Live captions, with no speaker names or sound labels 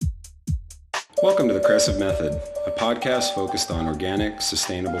Welcome to the Crescive Method, a podcast focused on organic,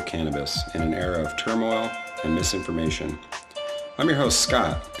 sustainable cannabis in an era of turmoil and misinformation. I'm your host,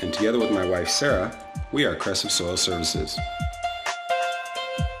 Scott, and together with my wife, Sarah, we are Crescive Soil Services.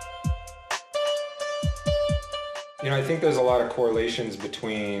 I think there's a lot of correlations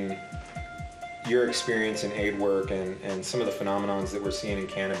between your experience in aid work and some of the phenomenons that we're seeing in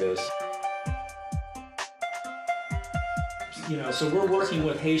cannabis. So we're working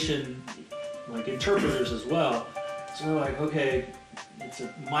with Haitian interpreters as well. So they're like, okay, it's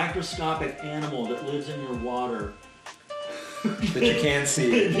a microscopic animal that lives in your water. That you can't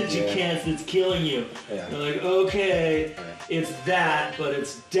see. That you can't, it's killing you. Yeah. They're like, okay, it's that, but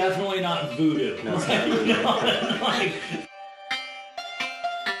it's definitely not voodoo. No, it's not voodoo.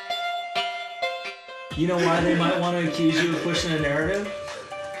 You know why they might want to accuse you of pushing a narrative?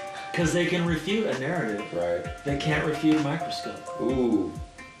 Because they can refute a narrative. Right. They can't refute a microscope. Ooh,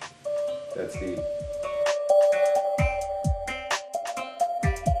 that's deep.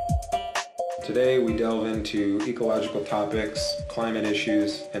 Today we delve into ecological topics, climate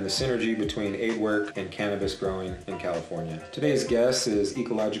issues, and the synergy between aid work and cannabis growing in California. Today's guest is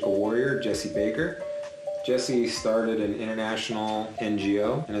ecological warrior Jesse Baker. Jesse started an international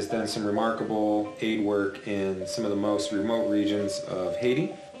NGO and has done some remarkable aid work in some of the most remote regions of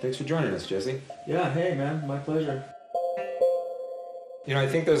Haiti. Thanks for joining us, Jesse. Yeah, hey man, my pleasure. I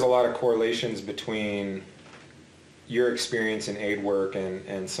think there's a lot of correlations between your experience in aid work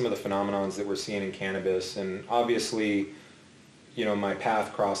and some of the phenomenons that we're seeing in cannabis. And obviously, my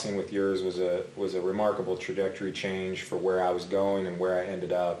path crossing with yours was a remarkable trajectory change for where I was going and where I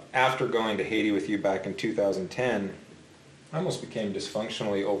ended up. After going to Haiti with you back in 2010, I almost became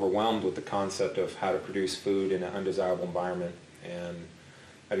dysfunctionally overwhelmed with the concept of how to produce food in an undesirable environment. And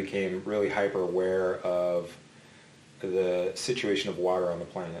I became really hyper aware of the situation of water on the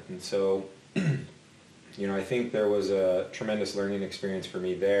planet. And so, I think there was a tremendous learning experience for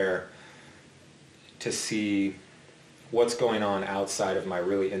me there to see what's going on outside of my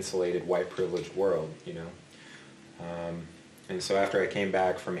really insulated white privileged world, And so after I came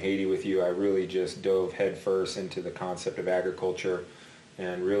back from Haiti with you, I really just dove headfirst into the concept of agriculture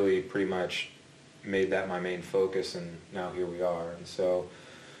and really pretty much made that my main focus, and now here we are. And so,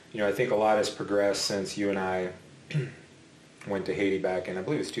 I think a lot has progressed since you and I went to Haiti back in, I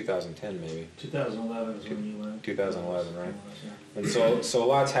believe it's 2010 maybe. 2011 is when you went. 2011, right? Yeah. And so a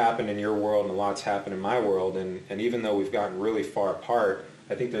lot's happened in your world and a lot's happened in my world, and even though we've gotten really far apart,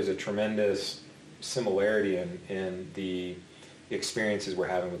 I think there's a tremendous similarity in the experiences we're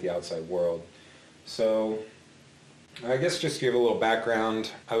having with the outside world. So I guess just to give a little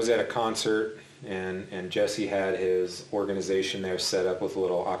background, I was at a concert and Jesse had his organization there set up with a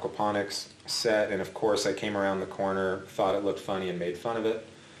little aquaponics set, and of course I came around the corner, thought it looked funny and made fun of it,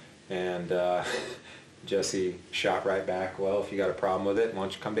 and Jesse shot right back, well, if you got a problem with it, why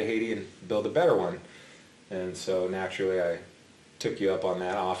don't you come to Haiti and build a better one? And so naturally I took you up on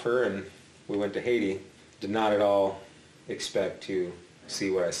that offer and we went to Haiti. Did not at all expect to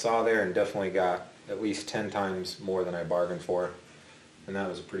see what I saw there, and definitely got at least 10 times more than I bargained for. And that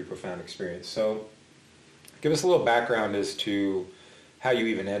was a pretty profound experience. So give us a little background as to how you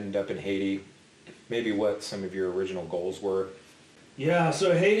even ended up in Haiti, maybe what some of your original goals were. Yeah,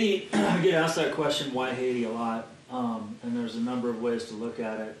 so Haiti, I get asked that question, why Haiti, a lot. And there's a number of ways to look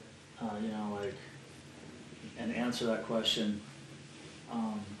at it, and answer that question.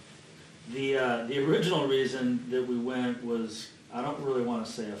 The original reason that we went was, I don't really want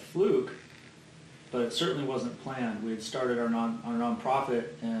to say a fluke, but it certainly wasn't planned. We had started our nonprofit,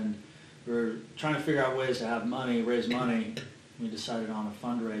 and we were trying to figure out ways to have money, raise money. We decided on a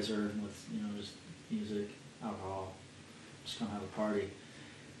fundraiser with, just music, alcohol, just gonna have a party.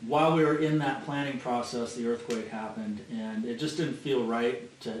 While we were in that planning process, the earthquake happened, and it just didn't feel right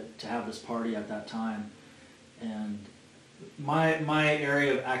to have this party at that time. And my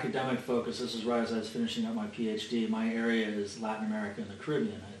area of academic focus, this is right as I was finishing up my PhD, my area is Latin America and the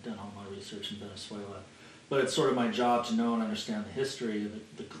Caribbean. I had done all my research in Venezuela. But it's sort of my job to know and understand the history,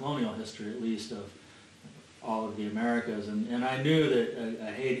 the colonial history at least, of all of the Americas. And I knew that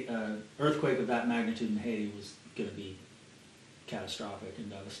an earthquake of that magnitude in Haiti was going to be catastrophic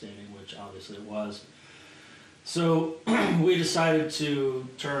and devastating, which obviously it was. So we decided to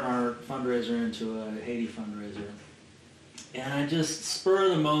turn our fundraiser into a Haiti fundraiser. And I just, spur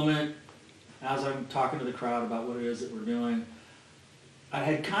of the moment, as I'm talking to the crowd about what it is that we're doing, I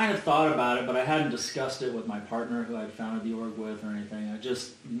had kind of thought about it, but I hadn't discussed it with my partner who I'd founded the org with or anything. I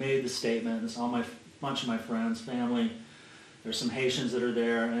just made the statement. It's all my bunch of my friends, family. There's some Haitians that are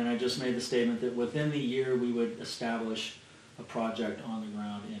there, and I just made the statement that within the year we would establish a project on the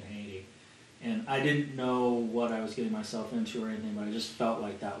ground in Haiti. And And I didn't know what I was getting myself into or anything, but I just felt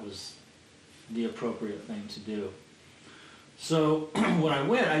like that was the appropriate thing to do. So when I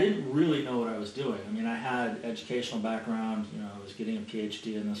went, I didn't really know what I was doing. I mean, I had educational background, you know, I was getting a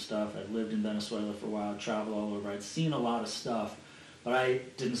PhD in this stuff. I'd lived in Venezuela for a while, traveled all over. I'd seen a lot of stuff, but I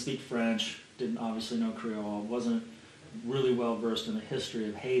didn't speak French, didn't obviously know Creole, wasn't really well versed in the history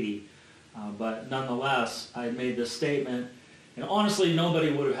of Haiti. But nonetheless, I made this statement, and honestly,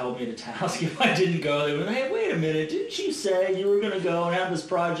 nobody would have held me to task if I didn't go. They would have, hey, wait a minute, didn't you say you were going to go and have this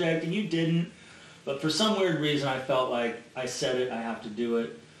project, and you didn't? But for some weird reason, I felt like I said it, I have to do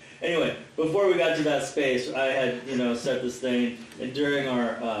it. Anyway, before we got to that space, I had, you know, set this thing, and during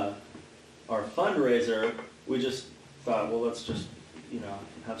our fundraiser, we just thought, well, let's just, you know,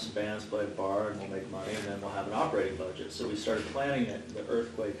 have some bands play a bar, and we'll make money, and then we'll have an operating budget. So we started planning it. The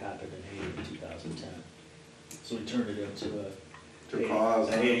earthquake happened in Haiti in 2010. So we turned it into a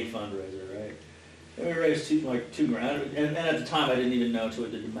Haiti fundraiser, right? And we raised $2 grand, and at the time I didn't even know until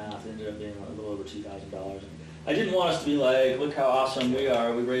we did the math. It ended up being a little over $2,000. I didn't want us to be like, look how awesome we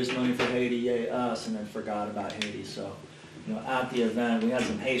are. We raised money for Haiti, yay us, and then forgot about Haiti. So, you know, at the event, we had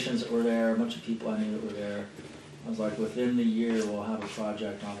some Haitians that were there, a bunch of people I knew that were there. I was like, within the year, we'll have a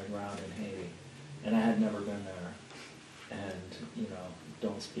project on the ground in Haiti. And I had never been there, and, you know,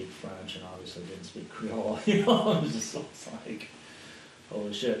 don't speak French, and obviously didn't speak Creole. You know, it was just like,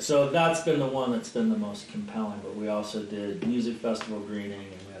 holy shit. So that's been the one that's been the most compelling, but we also did music festival greening,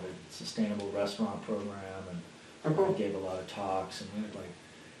 and we had a sustainable restaurant program, and we gave a lot of talks,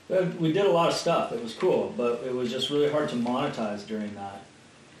 and we did a lot of stuff. It was cool, but it was just really hard to monetize during that,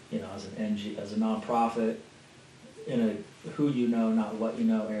 you know, as as a nonprofit in a who you know, not what you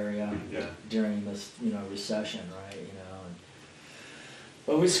know area during this, you know, recession, right, you know.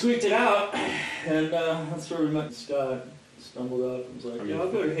 But we squeaked it out, and that's where we met Scott. Stumbled up and was like, yeah,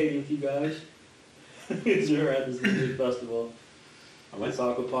 I'll go to Haiti with you guys. Because we were at this music festival. This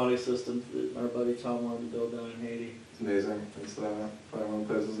aquaponic system that our buddy Tom wanted to build down in Haiti. It's amazing. It's probably one of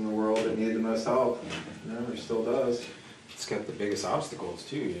the places in the world that need the most help. You know, it still does. It's got the biggest obstacles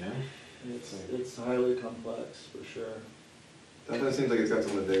too, you know? It's highly complex, for sure. Definitely seems like it's got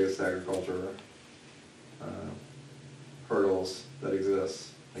some of the biggest agriculture hurdles that exist.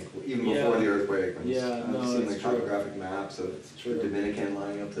 Like even before the earthquake, I've seen like topographic maps of the Dominican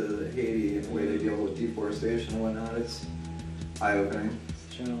lining up to Haiti and the way they deal with deforestation and whatnot. It's eye-opening.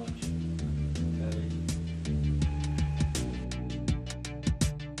 It's a challenge.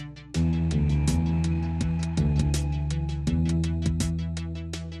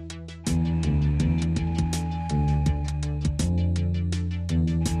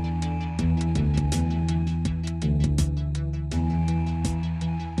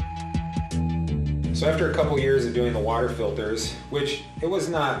 So after a couple years of doing the water filters, which it was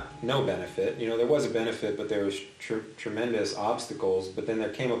not no benefit, you know, there was a benefit, but there was tremendous obstacles. But then there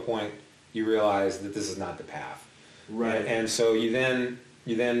came a point you realized that this is not the path. Right. And so you then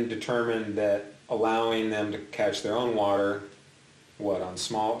determined that allowing them to catch their own water, on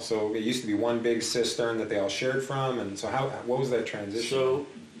small, so it used to be one big cistern that they all shared from, and so what was that transition? So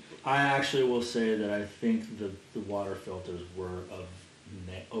I actually will say that I think the water filters were of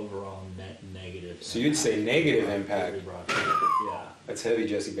overall net negative. So you'd say negative impact. Yeah. That's heavy,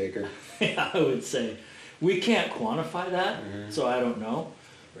 Jesse Baker. Yeah, I would say. We can't quantify that, so I don't know.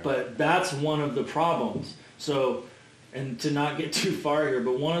 Right. But that's one of the problems. So, and to not get too far here,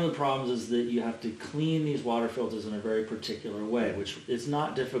 but one of the problems is that you have to clean these water filters in a very particular way, which is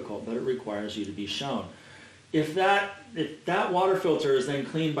not difficult, but it requires you to be shown. If that water filter is then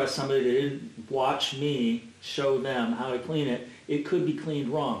cleaned by somebody that didn't watch me show them how to clean it, it could be cleaned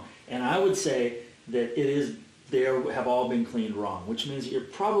wrong. And I would say that they have all been cleaned wrong, which means you're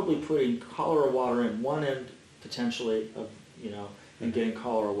probably putting cholera water in one end, potentially, of, you know, and getting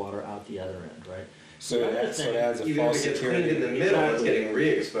cholera water out the other end, right? So it adds a false security. Even if it's cleaned in the middle, it's getting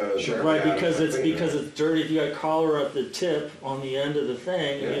re-exposed. Sure. Right, because it's dirty. If you got cholera at the tip on the end of the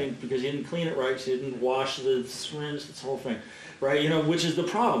thing, because you didn't clean it right, because you didn't wash the syringe, this whole thing, right? You know, which is the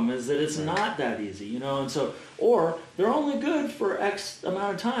problem, is that it's not that easy, you know, and so, or they're only good for X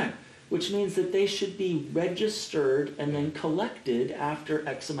amount of time, which means that they should be registered and then collected after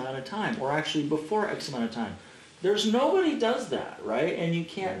X amount of time, or actually before X amount of time. There's nobody does that, right? And you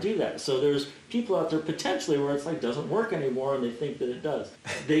can't do that. So there's people out there potentially where it's like doesn't work anymore, and they think that it does.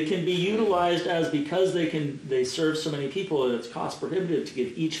 They can be utilized because they serve so many people, and it's cost prohibitive to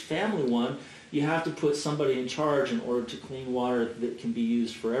give each family one. You have to put somebody in charge in order to clean water that can be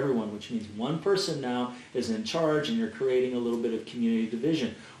used for everyone, which means one person now is in charge, and you're creating a little bit of community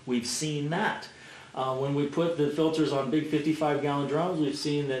division. We've seen that. When we put the filters on big 55-gallon drums, we've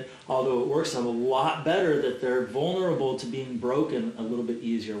seen that although it works a lot better, that they're vulnerable to being broken a little bit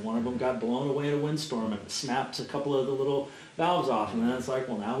easier. One of them got blown away in a windstorm and snapped a couple of the little valves off, and then it's like,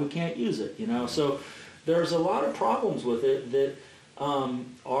 well, now we can't use it, you know. So there's a lot of problems with it that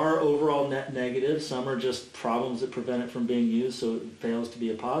are overall net negative. Some are just problems that prevent it from being used, so it fails to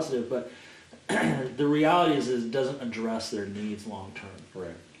be a positive. But the reality is it doesn't address their needs long term.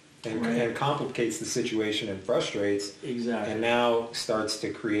 Right. And complicates the situation and frustrates. Exactly. And now starts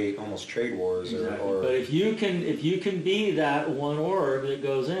to create almost trade wars. Exactly. Or But if you can be that one org that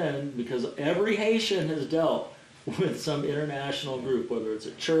goes in, because every Haitian has dealt with some international group, whether it's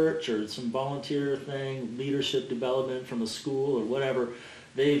a church or some volunteer thing, leadership development from a school or whatever,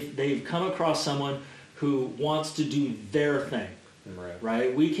 they've come across someone who wants to do their thing.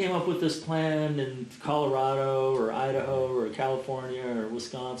 Right? We came up with this plan in Colorado or Idaho or California or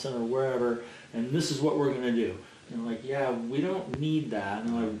Wisconsin or wherever, and this is what we're going to do. And like, yeah, we don't need that.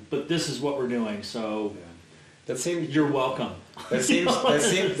 And like, but this is what we're doing, so that seems you're welcome. That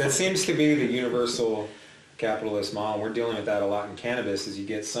seems to be the universal capitalist model. We're dealing with that a lot in cannabis. Is you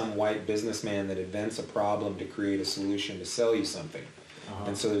get some white businessman that invents a problem to create a solution to sell you something.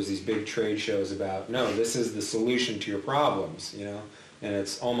 And so there's these big trade shows about, no, this is the solution to your problems, you know, and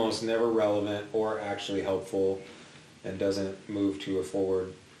it's almost never relevant or actually helpful and doesn't move to a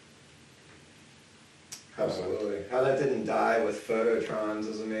forward. Absolutely. How that didn't die with phototrons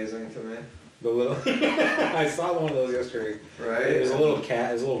is amazing to me. The little, I saw one of those yesterday. Right. It was a little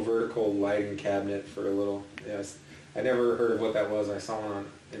it was a little vertical lighting cabinet for a little, yes. I never heard of what that was. I saw one on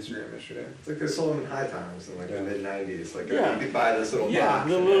Instagram yesterday. It's like they sold them in High Times in like the mid-90s. Like Yeah. you could buy this little box.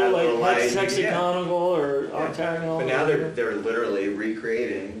 the and little it had like lighting. hexagonal or octagonal. But now they're literally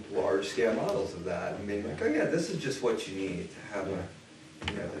recreating large-scale models of that. I mean, like, oh yeah, this is just what you need to have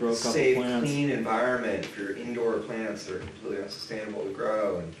Grow a a couple safe, plants. clean environment for your indoor plants that are completely unsustainable to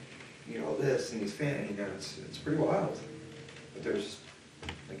grow, and all this and these fans. It's pretty wild. But there's,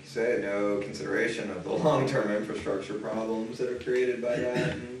 like you said, no consideration of the long-term infrastructure problems that are created by that.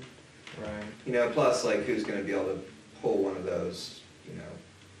 And, Right. Plus, like, who's going to be able to pull one of those,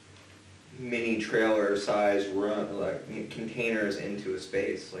 mini trailer size containers into a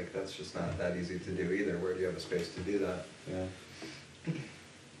space? Like, that's just not that easy to do either. Where do you have a space to do that? Yeah.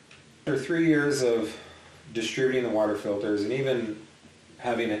 After 3 years of distributing the water filters and even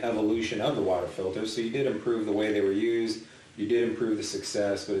having an evolution of the water filters, so you did improve the way they were used, you did improve the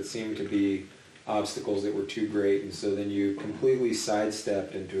success, but it seemed to be obstacles that were too great, and so then you completely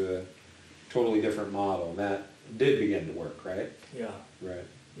sidestepped into a totally different model, and that did begin to work, right? Yeah. Right.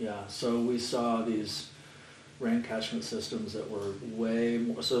 Yeah, so we saw these rain catchment systems that were way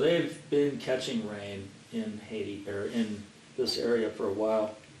more, so they've been catching rain in Haiti, or in this area for a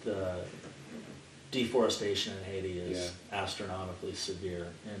while. The deforestation in Haiti is astronomically severe,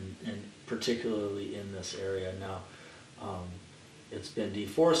 and particularly in this area now. It's been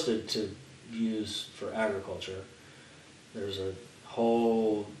deforested to use for agriculture. There's a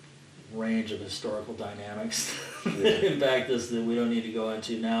whole range of historical dynamics that impact this that we don't need to go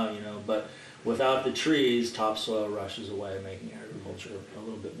into now, but without the trees, topsoil rushes away, making agriculture a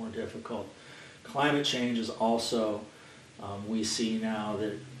little bit more difficult. Climate change is also, we see now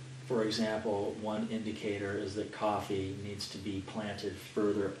that, for example, one indicator is that coffee needs to be planted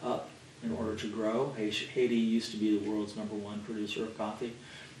further up in order to grow. Haiti used to be the world's #1 producer of coffee,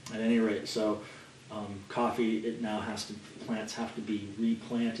 at any rate. So coffee, plants have to be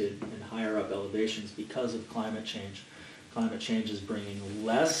replanted in higher up elevations because of climate change. Climate change is bringing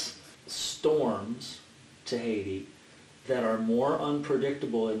less storms to Haiti that are more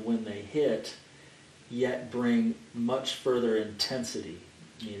unpredictable in when they hit, yet bring much further intensity,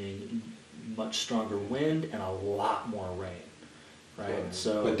 meaning much stronger wind and a lot more rain. Right.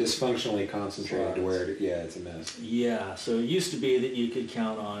 So, but dysfunctionally concentrated to where it's a mess. Yeah, so it used to be that you could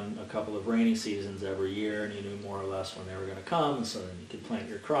count on a couple of rainy seasons every year, and you knew more or less when they were going to come, and so then you could plant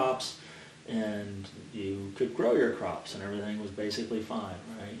your crops, and you could grow your crops, and everything was basically fine,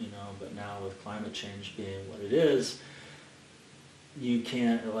 right? But now with climate change being what it is, you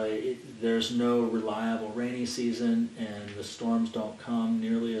can't, there's no reliable rainy season, and the storms don't come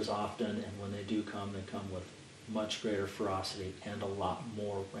nearly as often, and when they do come, they come with much greater ferocity and a lot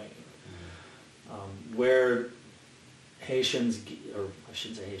more rain. Where Haitians, or I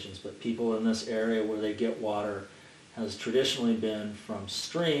shouldn't say Haitians, but people in this area where they get water has traditionally been from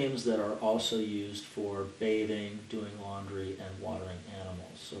streams that are also used for bathing, doing laundry, and watering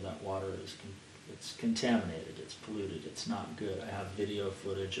animals. So that water is it's contaminated, it's polluted, it's not good. I have video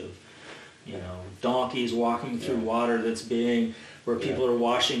footage of you know, donkeys walking through water that's being, where people are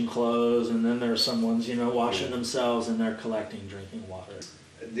washing clothes, and then there's someone's, you know, washing themselves, and they're collecting drinking water.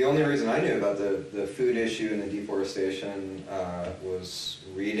 The only reason I knew about the food issue and the deforestation was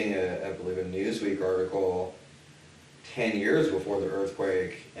reading, I believe, a Newsweek article 10 years before the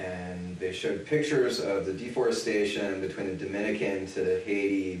earthquake, and they showed pictures of the deforestation between the Dominican to the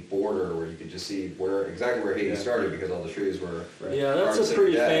Haiti border, where you could just see exactly where Haiti started, because all the trees were Yeah, that's a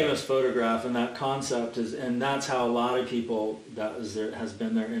pretty famous photograph, and that concept is, and that's how a lot of people, has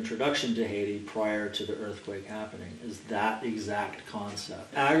been their introduction to Haiti prior to the earthquake happening, is that exact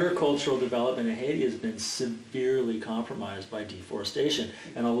concept. Agricultural development in Haiti has been severely compromised by deforestation,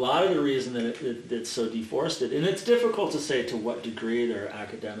 and a lot of the reason that it's so deforested, and it's difficult to say to what degree. There are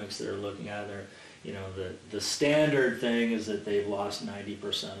academics that are looking at it. You know, the standard thing is that they've lost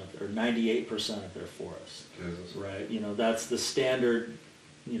 90% or 98% of their forests. Jesus. Right? You know, that's the standard.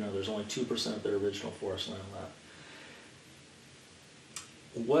 You know, there's only 2% of their original forest land left.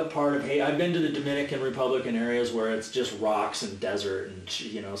 What part of Haiti? I've been to the Dominican Republic in areas where it's just rocks and desert, and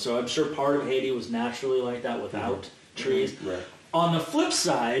you know, so I'm sure part of Haiti was naturally like that without trees. Right. On the flip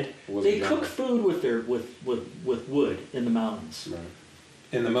side, they cook food with wood in the mountains. Right.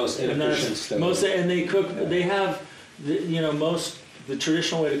 In the most inefficient stove. And they cook. Yeah. They have, the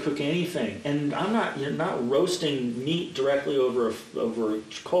traditional way to cook anything. And you're not roasting meat directly over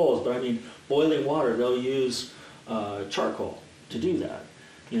coals, but I mean boiling water. They'll use charcoal to do that.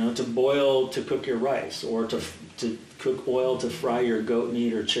 You know, to cook your rice, or to cook oil to fry your goat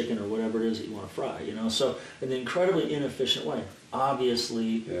meat or chicken or whatever it is that you want to fry. You know, so in an incredibly inefficient way.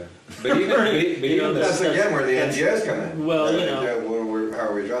 Obviously, yeah. But even that's again where the NGOs come in. Well, you know, how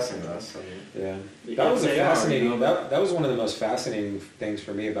are we addressing this? I mean, that was fascinating. That was one of the most fascinating things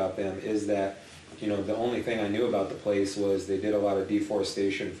for me about them, is that, you know, the only thing I knew about the place was they did a lot of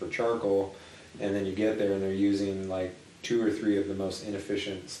deforestation for charcoal, and then you get there and they're using like 2 or 3 of the most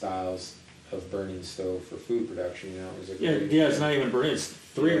inefficient styles of burning stove for food production. You know, it was it's not even burning. It's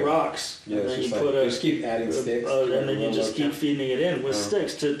 3 rocks. Yeah, and then you just keep adding sticks. And then you just keep feeding it in with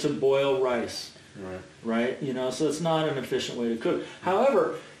sticks to boil rice. Right? You know, so it's not an efficient way to cook.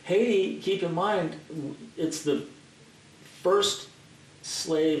 However, Haiti, keep in mind, it's the first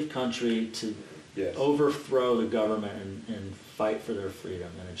slave country to overthrow the government and fight for their freedom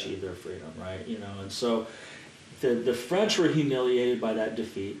and achieve their freedom, right? You know, and so the French were humiliated by that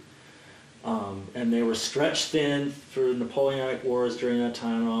defeat. And they were stretched thin for Napoleonic Wars during that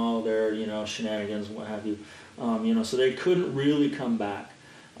time, and all their, you know, shenanigans and what have you. You know, so they couldn't really come back.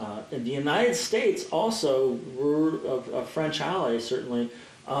 And the United States also were a French ally, certainly.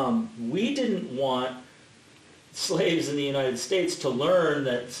 We didn't want slaves in the United States to learn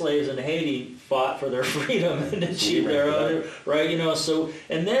that slaves in Haiti fought for their freedom and achieved their own, right? You know, so,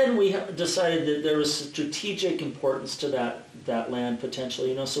 and then we decided that there was strategic importance to that land potentially,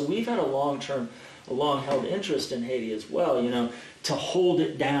 you know, so we've had a long-held interest in Haiti as well, you know, to hold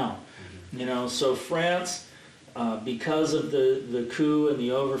it down, you know, so France, because of the coup and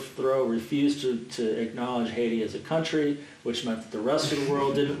the overthrow, refused to acknowledge Haiti as a country, which meant that the rest of the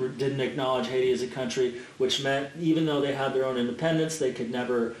world didn't acknowledge Haiti as a country, which meant even though they had their own independence, they could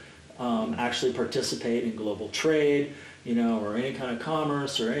never actually participate in global trade, you know, or any kind of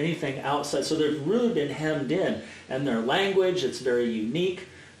commerce or anything outside. So they've really been hemmed in. And their language, it's very unique.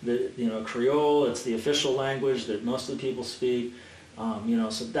 You know, Creole, it's the official language that most of the people speak. You know,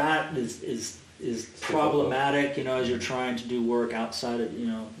 so that is problematic, you know, as you're trying to do work outside of, you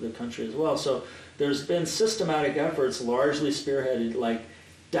know, the country as well. So there's been systematic efforts, largely spearheaded, like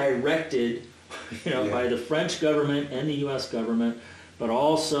directed, you know, by the French government and the U.S. government, but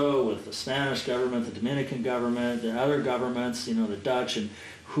also with the Spanish government, the Dominican government, the other governments, you know, the Dutch, and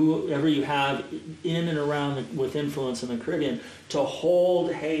whoever you have in and around with influence in the Caribbean, to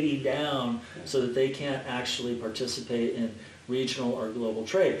hold Haiti down so that they can't actually participate in regional or global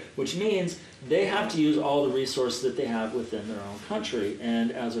trade, which means they have to use all the resources that they have within their own country.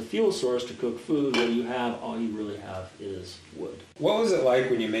 And as a fuel source to cook food, all you really have is wood. What was it like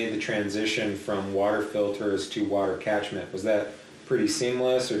when you made the transition from water filters to water catchment? Was that pretty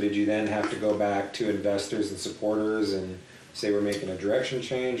seamless, or did you then have to go back to investors and supporters and say we're making a direction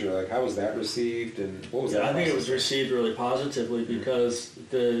change, or like how was that received, and what was that? I think it was received really positively because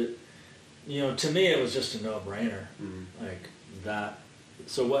to me it was just a no-brainer. Like that.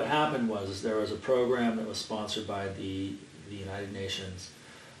 So what happened was there was a program that was sponsored by the United Nations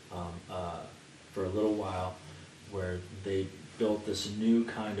for a little while, where they built this new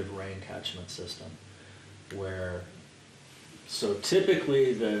kind of rain catchment system, so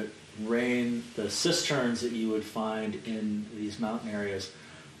typically the cisterns that you would find in these mountain areas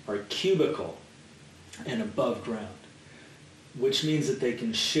are cubical and above ground, which means that they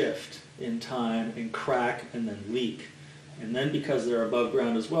can shift in time and crack and then leak. And then because they're above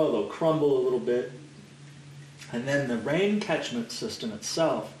ground as well, they'll crumble a little bit. And then the rain catchment system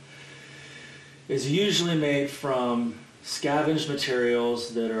itself is usually made from scavenged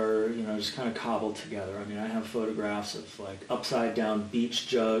materials that are, just kind of cobbled together. I mean, I have photographs of like upside down bleach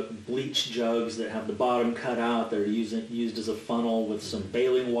jugs that have the bottom cut out. They're used as a funnel with some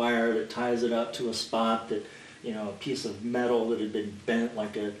baling wire that ties it up to a spot that, a piece of metal that had been bent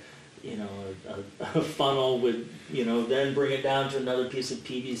like a funnel would, then bring it down to another piece of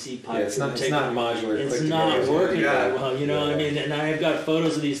PVC pipe. Yeah, it's not modular. It's not working that well, what I mean? And I've got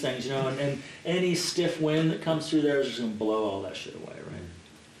photos of these things, and any stiff wind that comes through there is just going to blow all that shit away,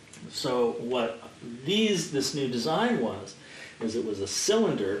 right? So what this new design is it was a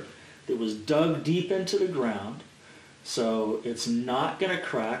cylinder that was dug deep into the ground. So it's not going to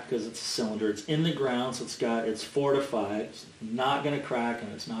crack because it's a cylinder. It's in the ground, so it's fortified. It's not going to crack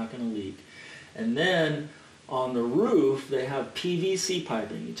and it's not going to leak. And then on the roof, they have PVC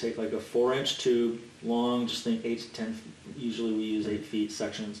piping. You take like a 4-inch tube, long, just think 8 to 10. Usually we use 8 feet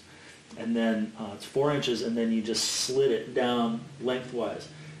sections, and then it's 4 inches, and then you just slit it down lengthwise,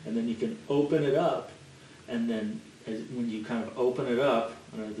 and then you can open it up, and then when you kind of open it up,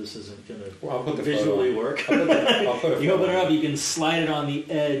 I know this isn't going to visually work. You open it up, you can slide it on the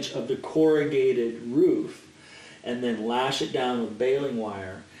edge of the corrugated roof and then lash it down with baling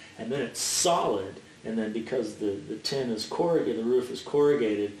wire, and then it's solid, and then because the tin is corrugated, the roof is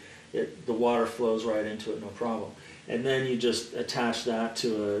corrugated, the water flows right into it, no problem. And then you just attach that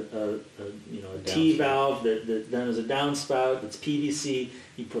to a T-valve that then is a downspout that's PVC.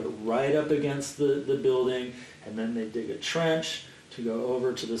 You put it right up against the building, and then they dig a trench to go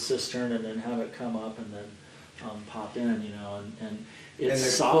over to the cistern and then have it come up and then pop in, and it's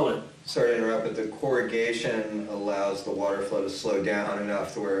solid. Sorry to interrupt, but the corrugation allows the water flow to slow down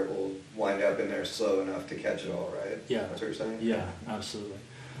enough to where it will wind up in there slow enough to catch it all, right? Yeah. That's what you're saying? Yeah, absolutely.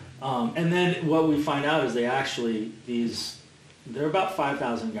 And then what we find out is they're about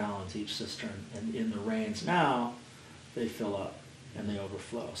 5,000 gallons each cistern, and in the rains now, they fill up and they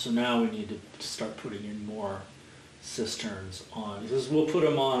overflow. So now we need to start putting in more cisterns on, because we'll put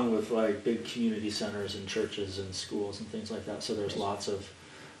them on with like big community centers and churches and schools and things like that, so there's lots of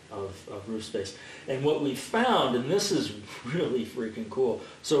roof space. And what we found, and this is really freaking cool,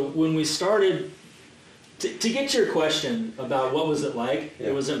 so when we started, to get to your question about what was it like,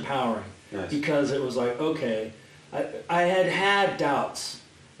 It was empowering. Nice. Because it was like, okay, I had doubts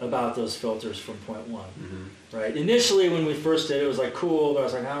about those filters from point one. Mm-hmm. Right? Initially, when we first did it, was like cool, but I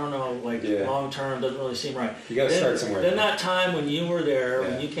was like, I don't know, long term doesn't really seem right. You got to start somewhere. Then that time when you were there,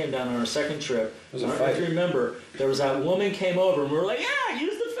 when you came down on our second trip, I don't know if you remember, there was that woman came over and we were like, yeah,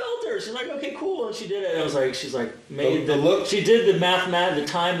 use the filters. She's like, okay, cool, and she did it. And I was like, she did the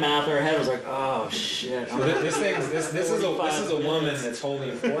time math in her head. I was like, oh shit. So this is a woman that's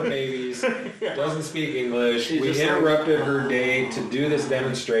holding 4 babies, doesn't speak English. We interrupted her day to do this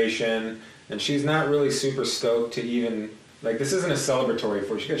demonstration. And she's not really super stoked to even, this isn't a celebratory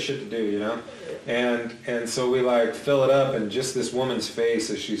for her. She got shit to do, And so we fill it up, and just this woman's face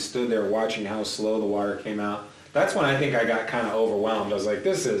as she stood there watching how slow the water came out. That's when I think I got kind of overwhelmed. I was like,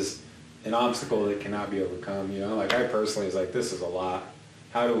 this is an obstacle that cannot be overcome, I personally was like, this is a lot.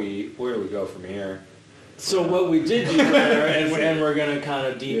 Where do we go from here? So what we did do there, and we're going to kind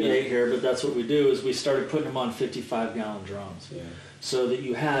of deviate here, but that's what we do, is we started putting them on 55-gallon drums. Yeah. So that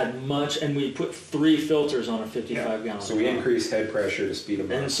you had and we put 3 filters on a 55-gallon drum. So we increased head pressure to speed them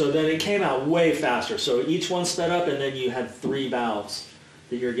up. And so then it came out way faster. So each one sped up, and then you had 3 valves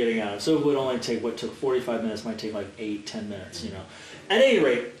that you're getting out of. So it would only take, what took 45 minutes, might take 8-10 minutes, At any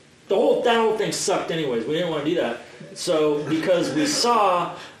rate, that whole thing sucked anyways. We didn't want to do that. So because we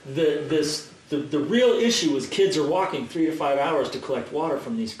saw the real issue was kids are walking 3 to 5 hours to collect water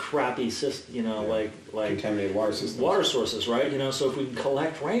from these crappy, contaminated water systems. Water sources, right? So if we can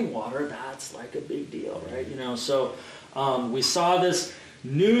collect rainwater, that's like a big deal, right? So we saw this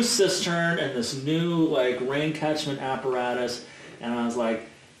new cistern and this new rain catchment apparatus, and I was like,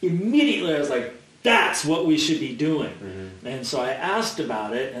 immediately I was like, that's what we should be doing. Mm-hmm. And so I asked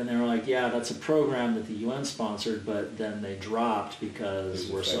about it, and they were like, yeah, that's a program that the UN sponsored, but then they dropped because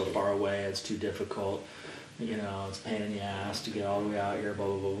we're so far away, it's too difficult, it's a pain in the ass to get all the way out here, blah,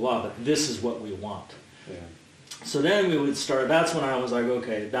 blah, blah, blah, but this is what we want. Yeah. So then we would start, that's when I was like,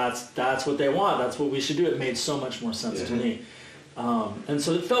 okay, that's what they want, that's what we should do. It made so much more sense to me. And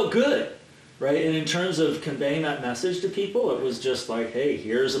so it felt good. Right, and in terms of conveying that message to people, it was just like, hey,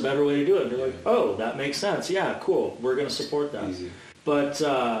 here's a better way to do it. And they're like, oh, that makes sense. Yeah, cool. We're going to support that. Easy. But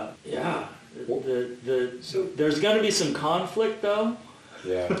yeah, there's going to be some conflict though.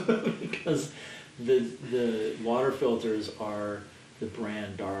 Yeah. Because the water filters are the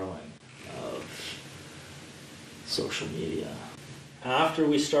brand darling of social media. After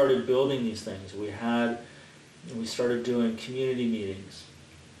we started building these things, we started doing community meetings,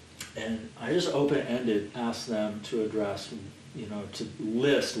 and I just open-ended asked them to address, to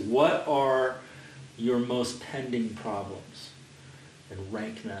list what are your most pending problems and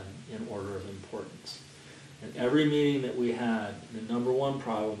rank them in order of importance. And every meeting that we had, the number one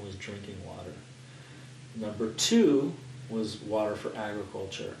problem was drinking water. Number two was water for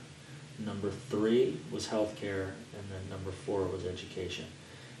agriculture. Number three was healthcare, and then number four was education.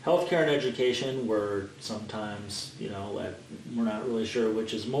 Healthcare and education were sometimes, like we're not really sure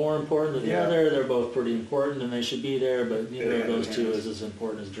which is more important than the other. They're both pretty important and they should be there, but neither of those two is as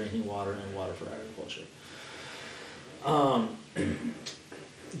important as drinking water and water for agriculture.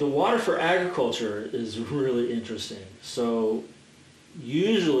 The water for agriculture is really interesting. So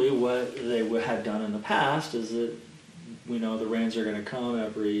usually what they had done in the past is that we know the rains are going to come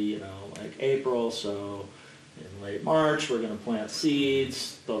every, like April, so in late March we're going to plant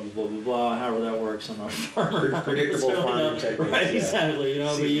seeds, blah, blah, blah, blah, however that works. I'm not a farmer. Predictable farming techniques. Right, exactly.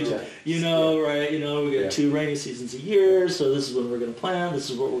 We get 2 rainy seasons a year, so this is when we're going to plant, this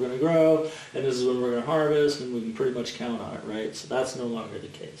is what we're going to grow, and this is when we're going to harvest, and we can pretty much count on it, right? So that's no longer the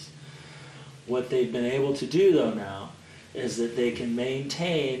case. What they've been able to do, though, now, is that they can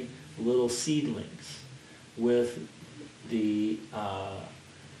maintain little seedlings with the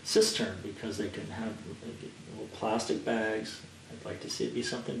cistern, because they can have little plastic bags. I'd like to see it be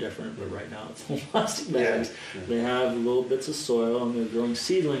something different, but right now it's little plastic bags. Yeah. They have little bits of soil, and they're growing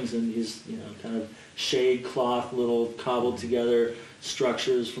seedlings in these, kind of shade cloth, little cobbled together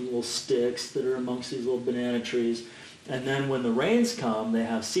structures from little sticks that are amongst these little banana trees. And then when the rains come, they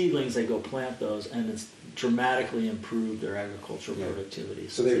have seedlings, they go plant those, and it's dramatically improved their agricultural productivity.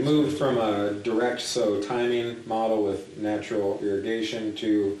 So they've moved from a direct sow timing model with natural irrigation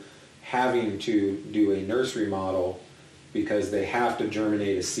to having to do a nursery model, because they have to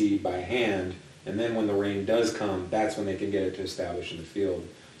germinate a seed by hand, and then when the rain does come, that's when they can get it to establish in the field.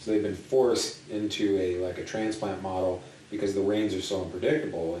 So they've been forced into a transplant model because the rains are so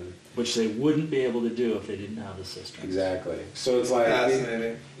unpredictable, and which they wouldn't be able to do if they didn't have the system. Exactly. So it's like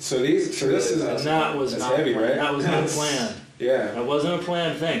fascinating. This is and that was not heavy, planned. right? That was not planned. Yeah. That wasn't a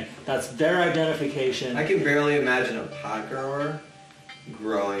planned thing. That's their identification. I can barely imagine a pot grower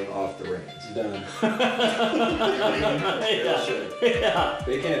growing off the rains. Done. Yeah.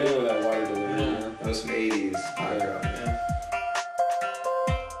 They can't do it without water delivery. Yeah. That was some 80s pot growing. Yeah.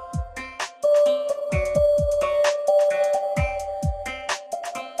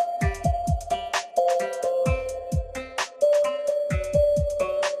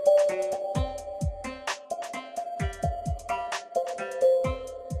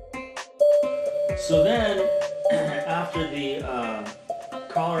 So then, after the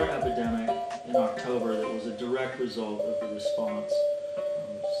cholera epidemic in October, that was a direct result of the response.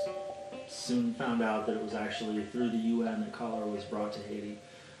 Soon found out that it was actually through the UN that cholera was brought to Haiti.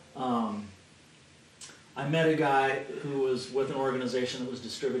 I met a guy who was with an organization that was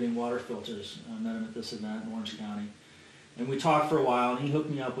distributing water filters. I met him at this event in Orange County. And we talked for a while, and he hooked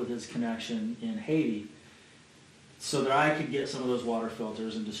me up with his connection in Haiti, so that I could get some of those water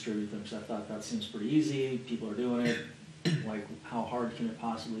filters and distribute them, because I thought that seems pretty easy. People are doing it. Like, how hard can it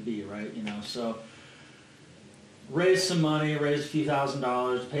possibly be, right? So raised some money, raised a few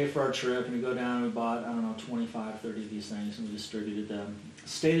 $1,000s to pay for our trip, and we go down and we bought, 25, 30 of these things, and we distributed them.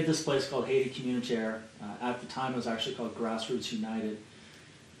 Stayed at this place called Haiti Communautaire. At the time, it was actually called Grassroots United.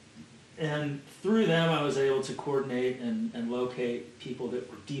 And through them, I was able to coordinate and locate people that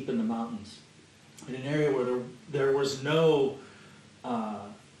were deep in the mountains, in an area where there was no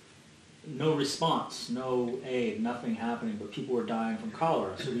response, no aid, nothing happening, but people were dying from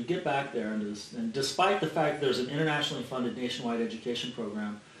cholera. So we get back there, and despite the fact that there's an internationally funded nationwide education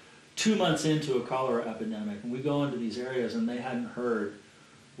program, 2 months into a cholera epidemic, and we go into these areas and they hadn't heard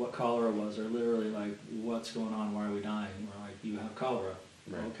what cholera was. They're literally like, what's going on? Why are we dying? We're like, you have cholera.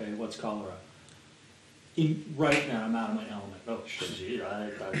 Right. Okay, what's cholera? Right now, I'm out of my element. Oh, gee,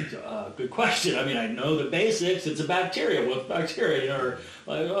 good question. I mean, I know the basics. It's a bacteria. What's bacteria? Or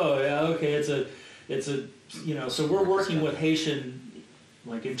like, oh yeah, okay, it's a. So we're working with Haitian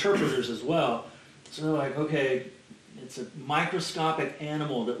interpreters as well. So they're like, okay, it's a microscopic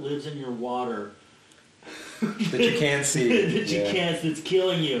animal that lives in your water. that you can't see. that you can't, that's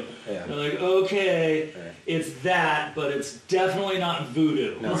killing you. Yeah. They're like, okay, Right. it's that, but it's definitely not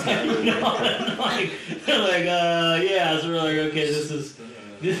voodoo. No, it's not voodoo. They're like, yeah, so we're like, okay, this is,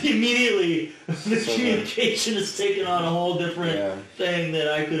 immediately, the So communication is taking on a whole different thing that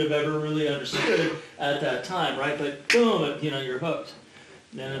I could have ever really understood at that time, right? But boom, you're hooked.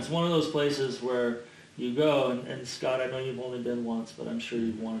 And it's one of those places where you go, and Scott, I know you've only been once, but I'm sure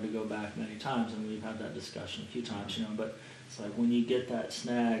you've wanted to go back many times, and we've had that discussion a few times, but it's like when you get that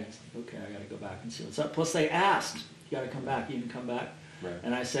snag, it's like, okay, I got to go back and see what's up. Plus they asked, you got to come back, you can come back. Right.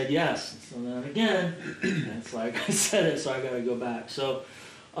 And I said yes. So then again, it's like I said it, so I got to go back. So,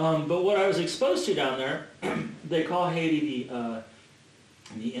 but what I was exposed to down there, they call Haiti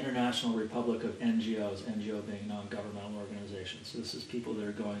the International Republic of NGOs, NGO being non-governmental organizations. So this is people that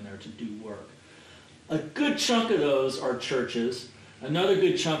are going there to do work. A good chunk of those are churches. Another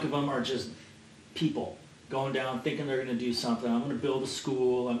good chunk of them are just people going down thinking they're going to do something. I'm going to build a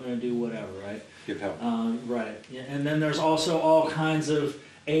school. I'm going to do whatever, right? Give help. Right. Yeah, and then there's also all kinds of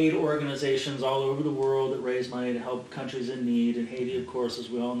aid organizations all over the world that raise money to help countries in need. And Haiti, of course, as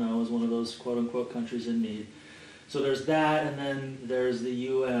we all know, is one of those quote-unquote countries in need. So there's that, and then there's the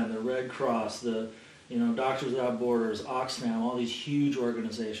UN, the Red Cross, the Doctors Without Borders, Oxfam, all these huge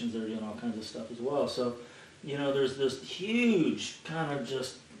organizations that are doing all kinds of stuff as well. So, there's this huge kind of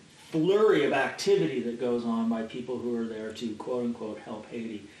just flurry of activity that goes on by people who are there to quote-unquote help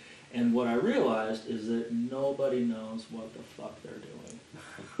Haiti. And what I realized is that nobody knows what the fuck they're doing.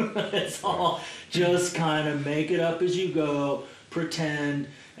 It's all just kind of make it up as you go, pretend,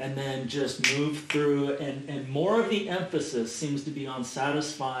 and then just move through. And more of the emphasis seems to be on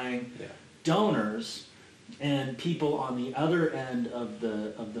satisfying donors and people on the other end of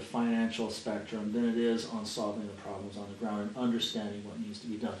the financial spectrum than it is on solving the problems on the ground and understanding what needs to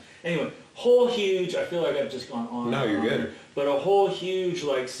be done. Anyway, I feel like I've just gone on. No, you're good. But a whole huge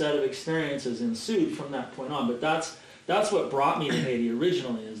set of experiences ensued from that point on. But that's what brought me to Haiti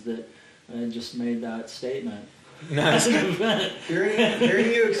originally, is that I just made that statement. Nice.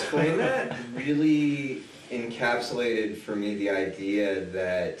 Hearing you explain that really encapsulated for me the idea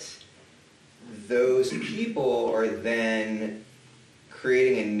that those people are then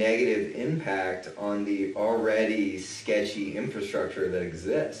creating a negative impact on the already sketchy infrastructure that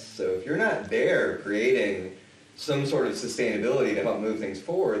exists. So if you're not there creating some sort of sustainability to help move things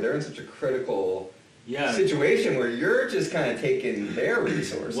forward, they're in such a critical situation where you're just kind of taking their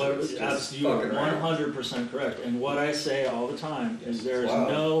resources. You are 100% correct. And what I say all the time is there's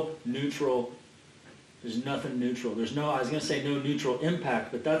no neutral. There's nothing neutral. I was going to say no neutral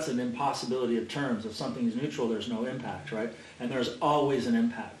impact, but that's an impossibility of terms. If something is neutral, there's no impact, right? And there's always an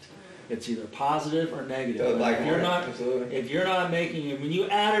impact. It's either positive or negative. If you're not making it, when you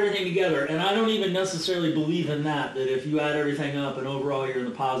add everything together, and I don't even necessarily believe in that if you add everything up and overall you're in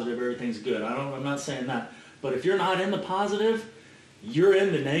the positive, everything's good. I'm not saying that. But if you're not in the positive, you're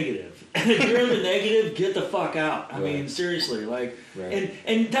in the negative. If you're in the negative, get the fuck out. I mean, seriously,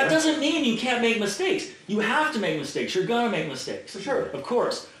 and that doesn't mean you can't make mistakes. You have to make mistakes. You're gonna make mistakes. For sure. Of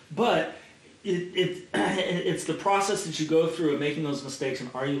course. But it's the process that you go through of making those mistakes, and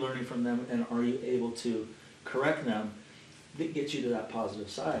are you learning from them, and are you able to correct them, that gets you to that positive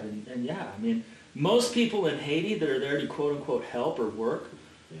side. And most people in Haiti that are there to quote unquote help or work,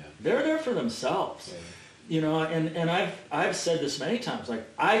 they're there for themselves. And I've said this many times,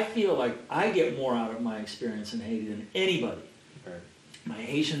 I feel like I get more out of my experience in Haiti than anybody. Right. My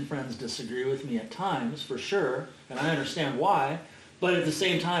Haitian friends disagree with me at times, for sure, and I understand why, but at the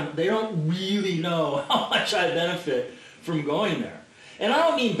same time, they don't really know how much I benefit from going there. And I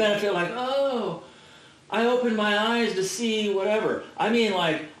don't mean benefit like, oh, I opened my eyes to see whatever. I mean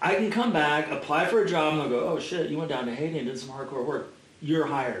I can come back, apply for a job, and they'll go, oh shit, you went down to Haiti and did some hardcore work. You're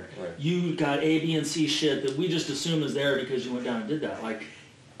hired. Right. You got A, B, and C shit that we just assume is there because you went down and did that.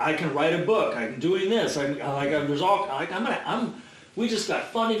 I can write a book. I'm doing this. We just got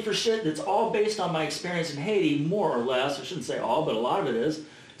funding for shit that's all based on my experience in Haiti, more or less. I shouldn't say all, but a lot of it is.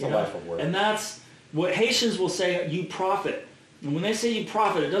 It's a life of work. And that's what Haitians will say. You profit. And when they say you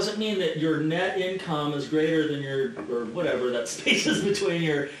profit, it doesn't mean that your net income is greater than or whatever that space is between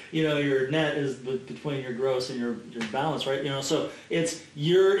your net is between your gross and your balance, right? So it's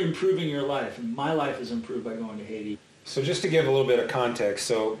you're improving your life, and my life is improved by going to Haiti. So just to give a little bit of context,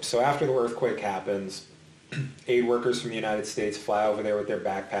 so after the earthquake happens, aid workers from the United States fly over there with their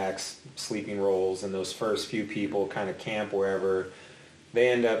backpacks, sleeping rolls, and those first few people kind of camp wherever. They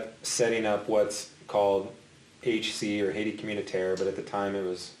end up setting up what's called HC or Haiti Communautaire, but at the time it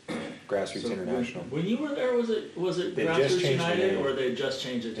was Grassroots International. When you were there, was it They Grassroots just changed the United, name. or they just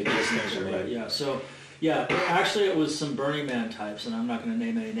changed it? They just changed the name. Right, yeah. So Yeah, actually it was some Burning Man types, and I'm not going to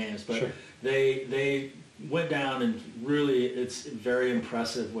name any names, but Sure. they went down, and really it's very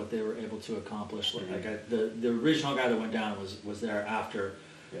impressive what they were able to accomplish. The original guy that went down was there after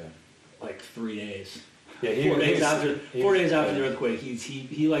like 3 days. Yeah, 4 days after the earthquake.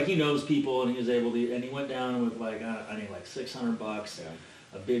 He knows people, and he was able to, and he went down with like $600,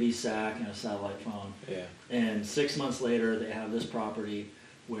 a bivy sack, and a satellite phone. Yeah. And 6 months later, they have this property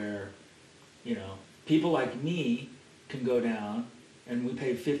where, people like me can go down, and we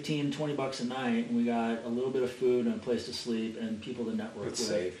paid $15-20 a night, and we got a little bit of food and a place to sleep and people to network with. It's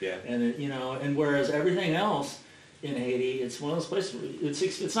safe, yeah. And and whereas everything else in Haiti, it's one of those places where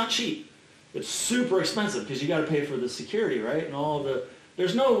it's not cheap. It's super expensive because you got to pay for the security, right? And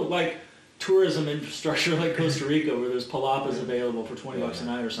there's no like tourism infrastructure like Costa Rica where there's palapas available for $20 a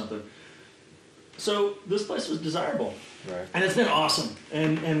night or something. So this place was desirable. Right. And it's been awesome.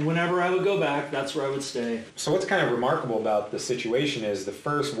 And whenever I would go back, that's where I would stay. So what's kind of remarkable about the situation is the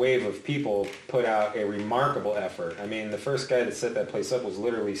first wave of people put out a remarkable effort. I mean, the first guy that set that place up was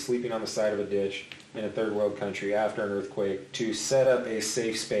literally sleeping on the side of a ditch in a third world country after an earthquake to set up a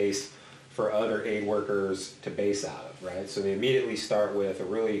safe space for other aid workers to base out of, right? So they immediately start with a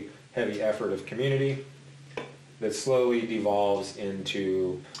really heavy effort of community that slowly devolves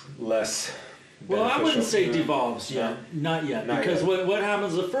into less Well, I wouldn't say beneficial. devolves yet. Not yet. Not Because yet. what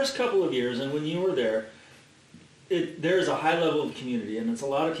happens the first couple of years, and when you were there, there's a high level of community, and it's a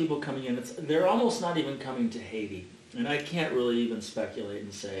lot of people coming in. They're almost not even coming to Haiti. And I can't really even speculate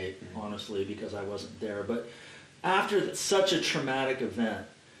and say, honestly, because I wasn't there. But after such a traumatic event,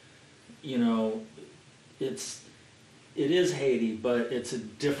 it is Haiti, but it's a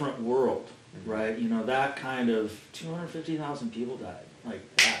different world, right? That kind of 250,000 people died, like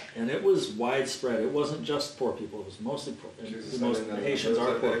that. And it was widespread. It wasn't just poor people. It was mostly poor. Most Haitians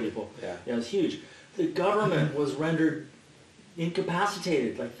are poor people. Yeah. It was huge. The government was rendered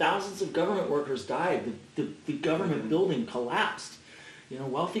incapacitated. Like thousands of government workers died. The government building collapsed.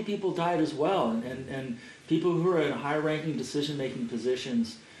 Wealthy people died as well. And people who are in high-ranking decision-making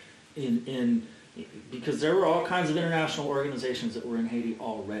positions because there were all kinds of international organizations that were in Haiti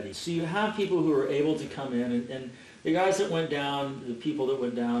already. So you have people who are able to come in, and the guys that went down, the people that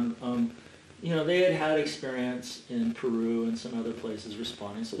went down, they had experience in Peru and some other places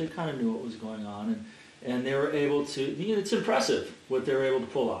responding, so they kind of knew what was going on, and they were able to, it's impressive what they were able to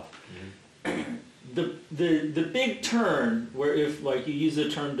pull off. Mm-hmm. The big turn, where if like you use the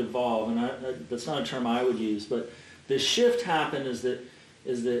term devolve, and that's not a term I would use, but the shift happened is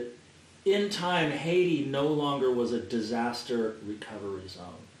that in time, Haiti no longer was a disaster recovery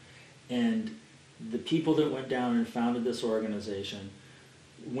zone. And the people that went down and founded this organization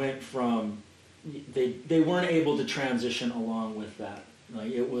went from, they weren't able to transition along with that.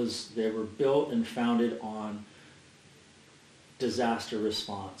 Like they were built and founded on disaster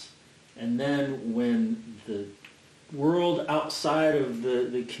response. And then when the world outside of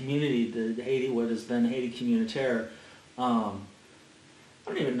the community, the Haiti, what is then Haiti Communautaire,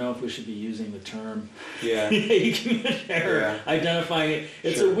 I don't even know if we should be using the term Haiti Communautaire, identifying it.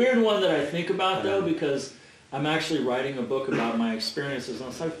 It's a weird one that I think about, though, because I'm actually writing a book about my experiences. And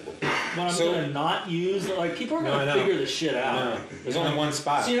it's like, what I'm going to not use, like, people are going to figure this shit out. No. There's only one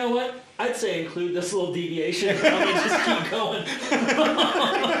spot. So you know what? I'd say include this little deviation. I'm going to just keep going.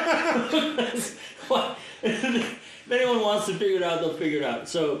 If anyone wants to figure it out, they'll figure it out.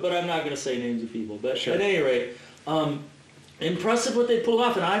 So, but I'm not going to say names of people. But at any rate, impressive what they pulled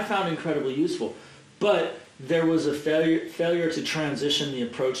off, and I found incredibly useful. But there was a failure to transition the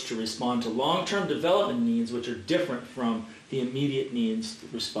approach to respond to long-term development needs, which are different from the immediate needs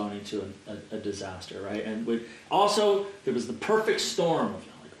responding to a disaster, right? And also, there was the perfect storm of,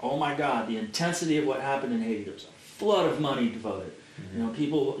 like, oh my God, the intensity of what happened in Haiti. There was a flood of money devoted. Mm-hmm.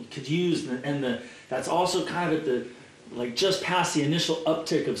 People could use, that's also kind of at the, like, just past the initial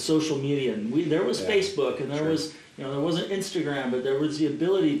uptick of social media. And there was Facebook, and there was, there wasn't Instagram, but there was the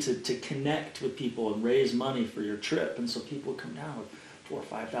ability to connect with people and raise money for your trip. And so people would come down with $4,000 or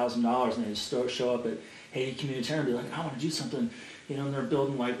 $5,000, and they'd show up at Haiti Communautaire and be like, I want to do something. And they're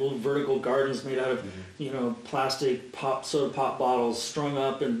building like little vertical gardens made out of, plastic soda pop bottles strung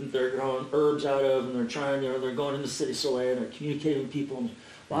up, and they're growing herbs out of, and they're trying, they're going into City Soleil, and they're communicating with people, and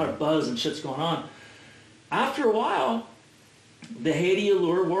a lot of buzz and shit's going on. After a while, the Haiti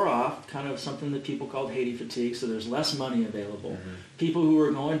allure wore off, kind of something that people called Haiti fatigue, so there's less money available. Mm-hmm. People who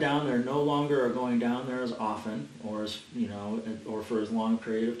are going down there no longer are going down there as often, or as, or for as long a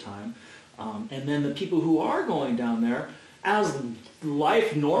period of time. And then the people who are going down there, as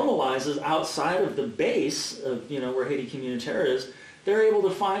life normalizes outside of the base of, where Haiti Communautaire is, they're able to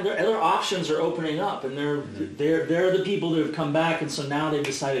find their other options are opening up, and they're the people that have come back, and so now they've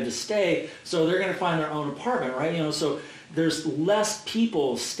decided to stay, so they're going to find their own apartment, right? So there's less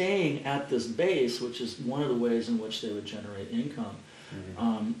people staying at this base, which is one of the ways in which they would generate income.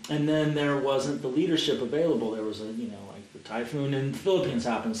 And then there wasn't the leadership available. There was like the typhoon in the Philippines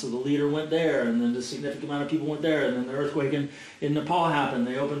happened, so the leader went there, and then a significant amount of people went there, and then the earthquake in Nepal happened.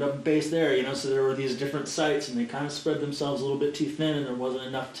 They opened up a base there, so there were these different sites, and they kind of spread themselves a little bit too thin, and there wasn't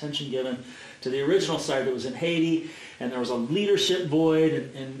enough attention given to the original site that was in Haiti, and there was a leadership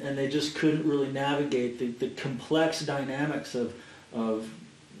void, and they just couldn't really navigate the complex dynamics of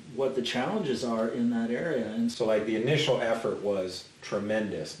what the challenges are in that area. And So like the initial effort was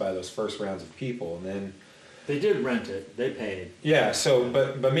tremendous by those first rounds of people, and then they did rent it. They paid. Yeah. So,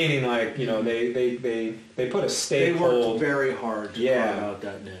 but meaning like they put a They stakehold. worked very hard to carve out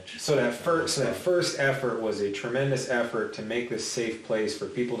that niche. So that first effort was a tremendous effort to make this safe place for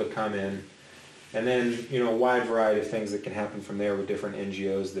people to come in, and then a wide variety of things that can happen from there with different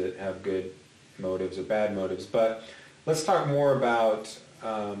NGOs that have good motives or bad motives. But let's talk more about.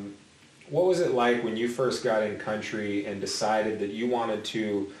 What was it like when you first got in country and decided that you wanted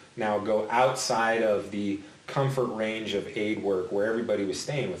to now go outside of the comfort range of aid work where everybody was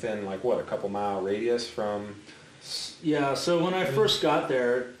staying within like a couple mile radius from? Yeah, so when I first got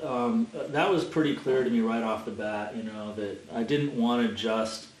there, that was pretty clear to me right off the bat, that I didn't want to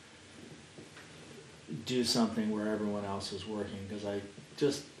just do something where everyone else was working, because I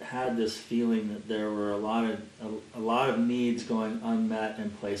just had this feeling that there were a lot of needs going unmet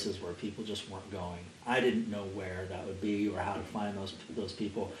in places where people just weren't going. I didn't know where that would be or how to find those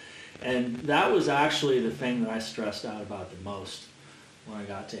people. And that was actually the thing that I stressed out about the most when I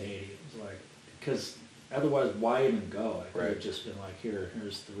got to Haiti. It was like, because otherwise, why even go? I could have just been like, here's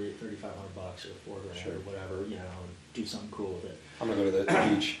 $3,500 or $4,000 or whatever, do something cool with it. I'm gonna go to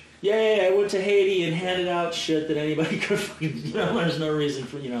the beach. Yeah, I went to Haiti and handed out shit that anybody could find. There's no reason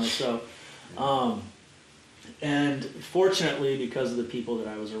for, so. And fortunately, because of the people that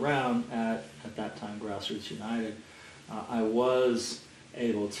I was around at that time, Grassroots United, I was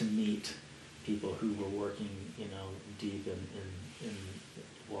able to meet people who were working, deep in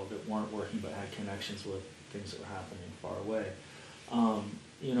that weren't working but had connections with things that were happening far away.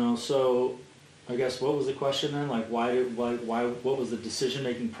 So I guess what was the question then? Like what was the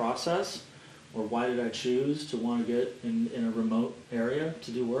decision-making process? Or why did I choose to want to get in a remote area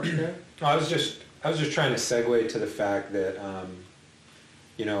to do work there? I was just trying to segue to the fact that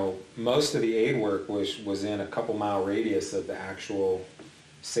most of the aid work was in a couple mile radius of the actual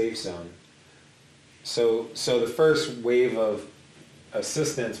safe zone. So the first wave of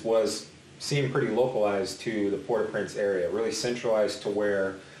assistance seemed pretty localized to the Port-au-Prince area, really centralized to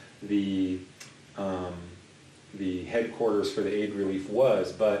where the headquarters for the aid relief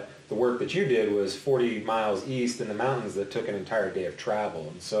was, but the work that you did was 40 miles east in the mountains that took an entire day of travel.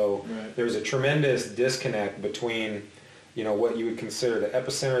 And so there was a tremendous disconnect between, what you would consider the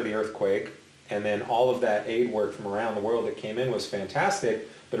epicenter of the earthquake, and then all of that aid work from around the world that came in was fantastic,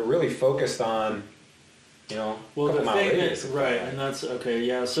 but it really focused on, couple mile radius. And that's, okay,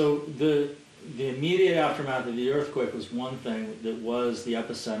 yeah, so the immediate aftermath of the earthquake was one thing. That was the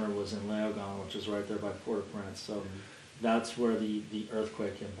epicenter was in Léogâne, which is right there by Port-au-Prince. So that's where the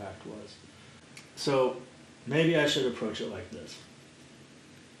earthquake impact was. So maybe I should approach it like this.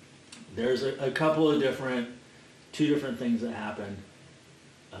 There's a couple of two different things that happened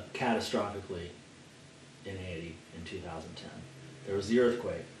catastrophically in Haiti in 2010. There was the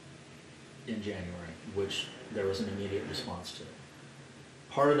earthquake in January, which there was an immediate response to.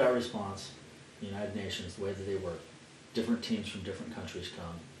 Part of that response, the United Nations, the way that they work, different teams from different countries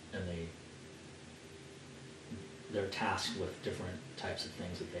come, and they're tasked with different types of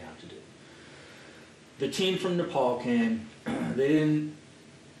things that they have to do. The team from Nepal came. They didn't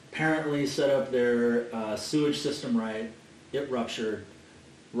apparently set up their sewage system right. It ruptured.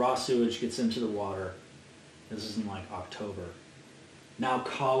 Raw sewage gets into the water. This is in like October. Now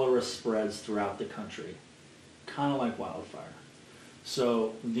cholera spreads throughout the country, kind of like wildfire.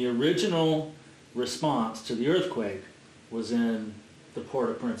 So the original response to the earthquake was in the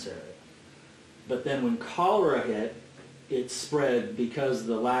Port-au-Prince area. But then when cholera hit, it spread because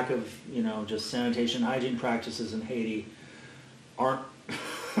the lack of, just sanitation, hygiene practices in Haiti aren't,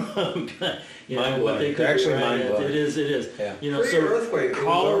 what they could actually do. Mind-blowing. It is. Yeah. Pre-earthquake, it was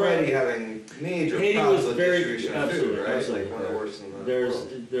already having major problems with distribution of food, right? Absolutely. Like one of the worst in the world.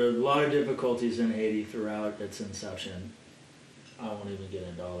 There are a lot of difficulties in Haiti throughout its inception. I won't even get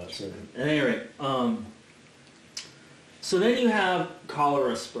into all that. Sure. At any rate, so then you have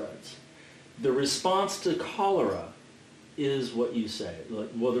cholera spreads. The response to cholera is what you say.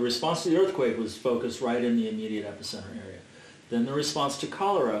 Well, the response to the earthquake was focused right in the immediate epicenter area. Then the response to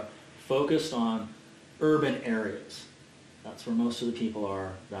cholera focused on urban areas. That's where most of the people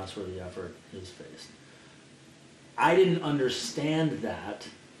are. That's where the effort is faced. I didn't understand that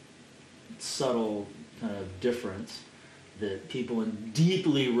subtle kind of difference that people in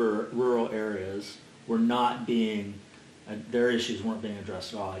deeply rural areas were not being, their issues weren't being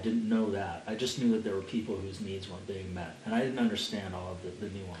addressed at all. I didn't know that. I just knew that there were people whose needs weren't being met. And I didn't understand all of the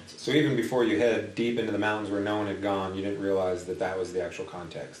nuances. So even before you head deep into the mountains where no one had gone, you didn't realize that that was the actual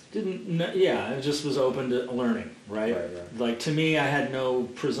context? Yeah, it just was open to learning, right? Like, to me, I had no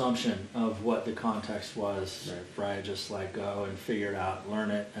presumption of what the context was, right? Just like go and figure it out,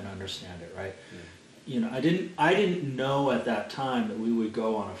 learn it, and understand it, right? Yeah. You know, I didn't know at that time that we would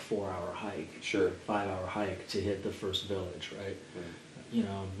go on a 4-hour hike, 5-hour hike to hit the first village, right? You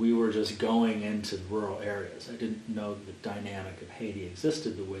know, we were just going into rural areas. I didn't know the dynamic of Haiti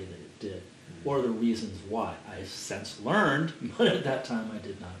existed the way that it did, or the reasons why. I since learned, but at that time I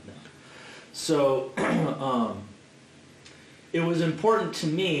did not know. So it was important to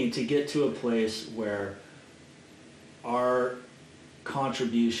me to get to a place where our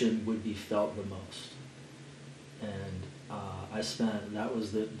contribution would be felt the most. And I spent, that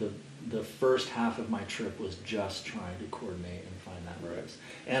was the first half of my trip was just trying to coordinate and find that place.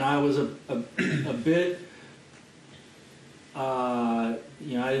 And I was a bit, you know,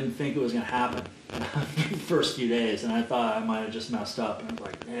 I didn't think it was going to happen the first few days, and I thought I might have just messed up. And I was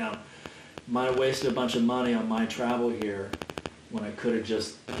like, damn, might have wasted a bunch of money on my travel here when I could have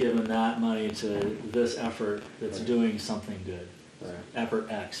just given that money to this effort that's doing something good.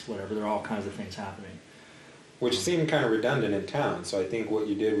 Effort X, whatever. There are all kinds of things happening. Which seemed kind of redundant in town. So I think what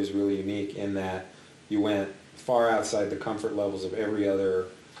you did was really unique in that you went far outside the comfort levels of every other,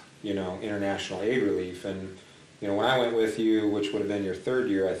 you know, international aid relief. And, you know, when I went with you, which would have been your third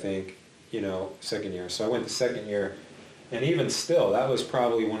year, I think, you know, second year. So I went the second year. And even still, that was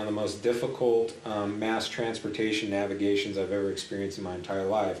probably one of the most difficult mass transportation navigations I've ever experienced in my entire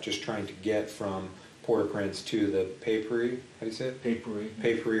life, just trying to get from Port-au-Prince to the Paypuri, how do you say it?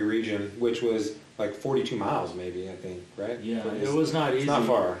 Paypuri region, which was like 42 miles maybe, I think, right? Yeah, it was not easy. It's not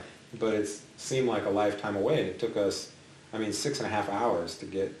far, but it seemed like a lifetime away, and it took us, I mean, 6.5 hours to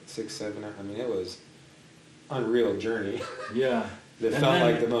get 6, 7, I mean, it was unreal journey. Yeah. That felt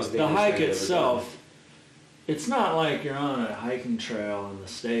like the most dangerous the hike thing I've ever itself, done. It's not like you're on a hiking trail in the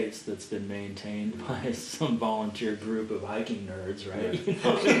States that's been maintained by some volunteer group of hiking nerds, right? You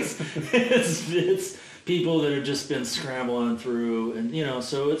know, it's people that have just been scrambling through, and you know,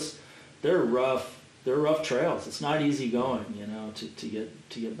 so they're rough trails. It's not easy going, you know, to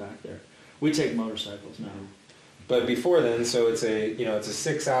get back there. We take motorcycles now. But before then, so it's a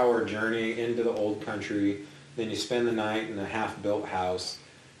 6-hour journey into the old country. Then you spend the night in a half-built house.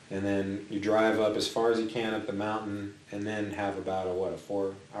 And then you drive up as far as you can up the mountain, and then have about a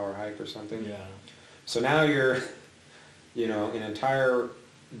 4-hour hike or something? Yeah. So now you're, you know, an entire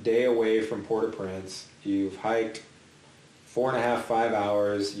day away from Port-au-Prince. You've hiked 4.5, 5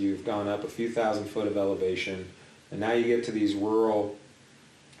 hours. You've gone up a few thousand foot of elevation. And now you get to these rural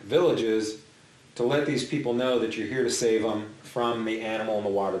villages to let these people know that you're here to save them from the animal in the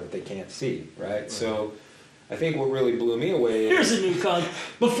water that they can't see, right? So I think what really blew me away is... Here's a new concept.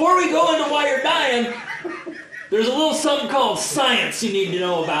 Before we go into why you're dying, there's a little something called science you need to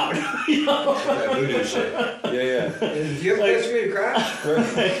know about. You know? That voodoo shit. Yeah. Do you have a place for me to crash?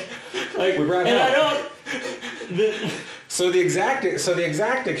 So the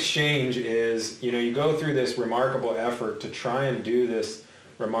exact exchange is, you know, you go through this remarkable effort to try and do this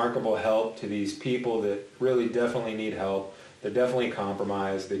remarkable help to these people that really definitely need help. They're definitely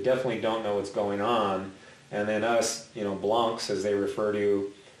compromised. They definitely don't know what's going on. And then us, you know, blancs, as they refer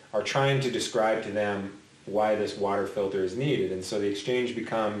to, are trying to describe to them why this water filter is needed. And so the exchange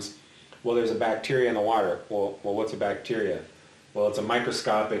becomes, well, there's a bacteria in the water. Well, what's a bacteria? Well, it's a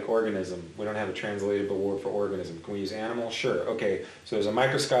microscopic organism. We don't have a translatable word for organism. Can we use animal? Sure. Okay, so there's a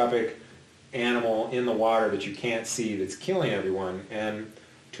microscopic animal in the water that you can't see that's killing everyone. And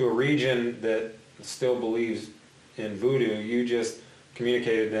to a region that still believes in voodoo, you just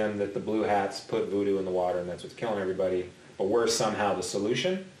communicated to them that the blue hats put voodoo in the water and that's what's killing everybody, but we're somehow the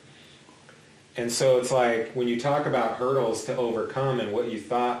solution. And so it's like when you talk about hurdles to overcome and what you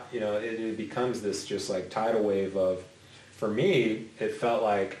thought, you know, it becomes this just like tidal wave of, for me, it felt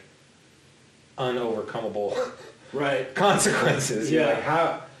like unovercomable consequences. Yeah. Like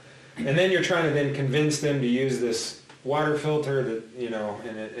how, and then you're trying to then convince them to use this water filter that,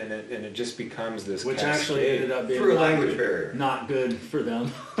 and it just becomes this which cascade. actually ended up being through a language barrier. Not good for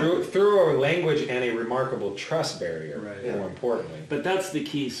them. through a language and a remarkable trust barrier, right. more importantly. But that's the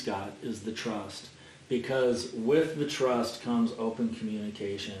key, Scott, is the trust. Because with the trust comes open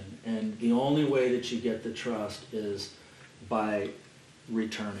communication, and the only way that you get the trust is by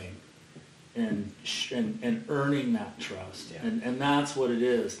returning and earning that trust. Yeah. And that's what it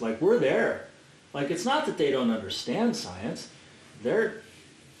is. Like, we're there. Like, it's not that they don't understand science. They're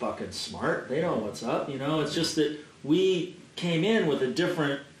fucking smart. They know what's up, It's just that we came in with a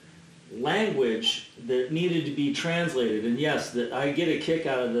different language that needed to be translated. And yes, that I get a kick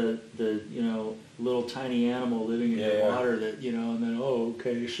out of the little tiny animal living in the water that, and then,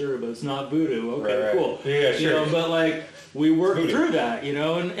 okay, sure, but it's not voodoo. Okay, right. cool. Yeah, sure. But like, we worked through that,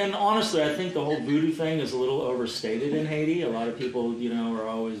 and honestly, I think the whole voodoo thing is a little overstated in Haiti. A lot of people, are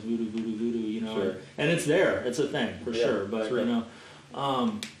always voodoo, Sure. and it's there. It's a thing, for sure. But,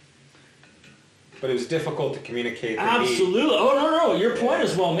 but it was difficult to communicate the absolutely. need. Oh, no, your point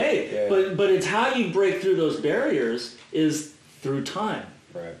is well made. Yeah. But it's how you break through those barriers is through time.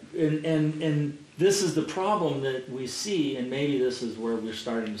 Right. And this is the problem that we see, and maybe this is where we're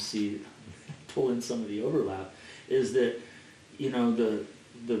starting to see, pull in some of the overlap, is that,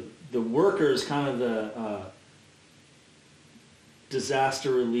 the workers, kind of the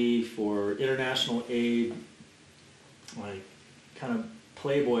disaster relief or international aid, like kind of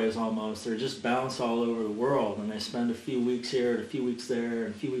playboys almost. They're just bounce all over the world, and they spend a few weeks here and a few weeks there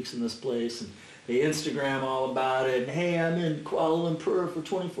and a few weeks in this place, and they Instagram all about it. And hey, I'm in Kuala Lumpur for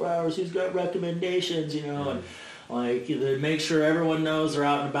 24 hours. Who's got recommendations? And like they make sure everyone knows they're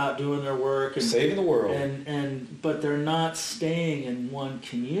out and about doing their work and saving the world. But they're not staying in one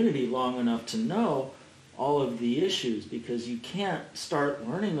community long enough to know all of the issues, because you can't start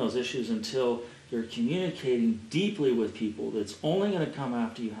learning those issues until you're communicating deeply with people. That's only going to come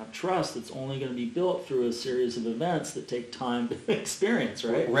after you have trust. That's only going to be built through a series of events that take time to experience,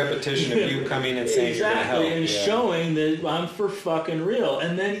 right? Repetition of you coming and saying you're going to help. And showing that I'm for fucking real.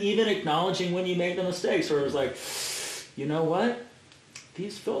 And then even acknowledging when you make the mistakes, or it was like, you know what?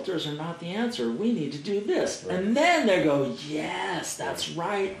 These filters are not the answer. We need to do this. Right. And then they go, yes, that's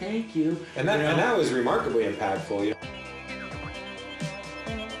right, thank you. And that was remarkably impactful.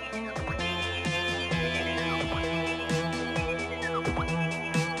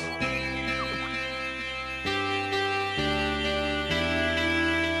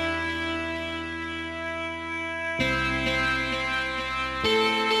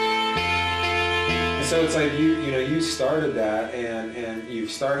 So it's like you started that, and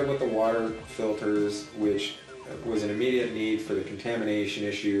you've started with the water filters, which was an immediate need for the contamination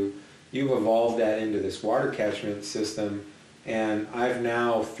issue. You've evolved that into this water catchment system, and I've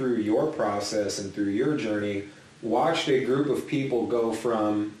now, through your process and through your journey, watched a group of people go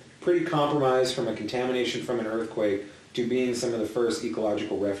from pretty compromised from a contamination from an earthquake to being some of the first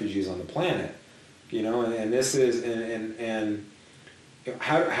ecological refugees on the planet. And this is, and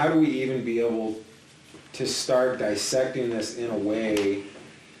how do we even be able to start dissecting this in a way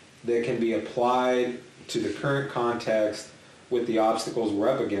that can be applied to the current context with the obstacles we're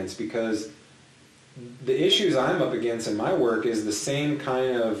up against? Because the issues I'm up against in my work is the same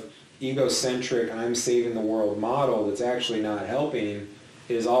kind of egocentric, I'm saving the world model that's actually not helping,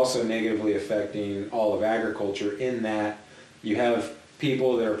 is also negatively affecting all of agriculture, in that you have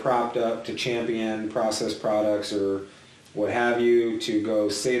people that are propped up to champion processed products or what have you, to go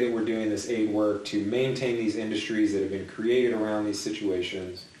say that we're doing this aid work to maintain these industries that have been created around these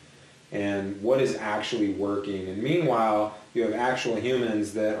situations, and what is actually working. And meanwhile, you have actual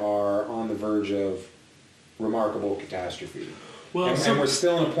humans that are on the verge of remarkable catastrophe. Well, and we're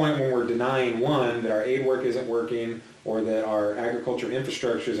still in a point when we're denying, one, that our aid work isn't working, or that our agriculture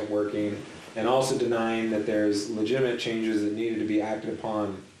infrastructure isn't working, and also denying that there's legitimate changes that needed to be acted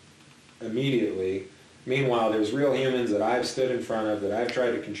upon immediately. Meanwhile, there's real humans that I've stood in front of, that I've tried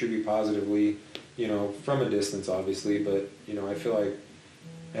to contribute positively, from a distance, obviously, but, I feel like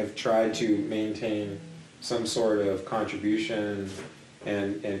I've tried to maintain some sort of contribution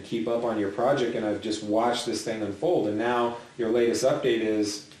and keep up on your project, and I've just watched this thing unfold. And now your latest update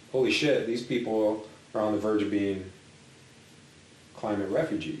is, holy shit, these people are on the verge of being climate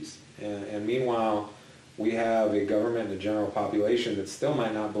refugees. And meanwhile, we have a government and a general population that still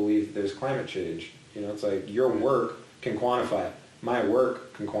might not believe there's climate change. It's like your work can quantify it. My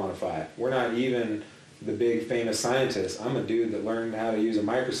work can quantify it. We're not even the big famous scientists. I'm a dude that learned how to use a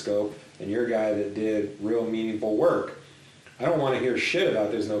microscope, and you're a guy that did real meaningful work. I don't want to hear shit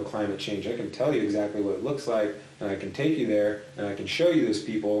about there's no climate change. I can tell you exactly what it looks like, and I can take you there, and I can show you those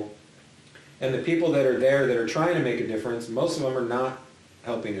people. And the people that are there that are trying to make a difference, most of them are not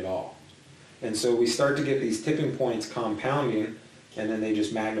helping at all. And so we start to get these tipping points compounding, and then they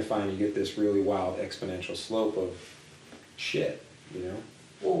just magnify, and you get this really wild exponential slope of shit, you know?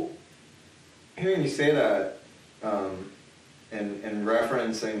 Well, hearing you say that, and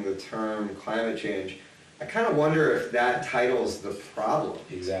referencing the term climate change, I kind of wonder if that titles the problem.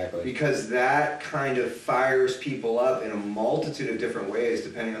 Exactly. Because that kind of fires people up in a multitude of different ways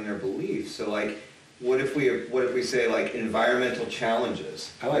depending on their beliefs. So like, what if we say like environmental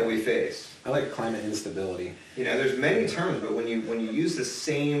challenges that we face? I like climate instability. You know, there's many terms, but when you use the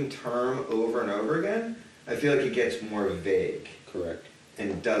same term over and over again, I feel like it gets more vague. Correct.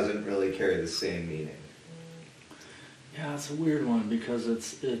 And doesn't really carry the same meaning. Yeah, it's a weird one because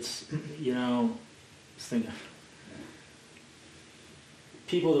it's you know, thinking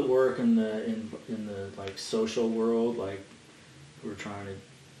people that work in the like social world, like who are trying to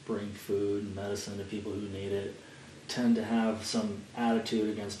bring food and medicine to people who need it, tend to have some attitude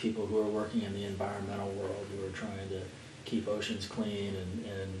against people who are working in the environmental world, who are trying to keep oceans clean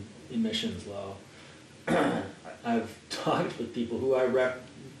and emissions low. I've talked with people who I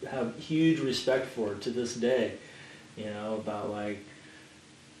have huge respect for to this day, you know, about like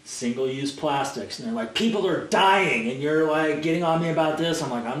single-use plastics, and they're like, people are dying, and you're like getting on me about this. I'm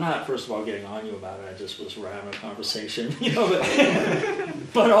like, I'm not, first of all, getting on you about it. I just was having a conversation, you know,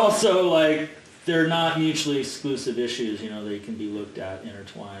 but also like they're not mutually exclusive issues. You know, they can be looked at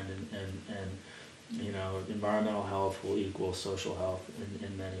intertwined, and you know, environmental health will equal social health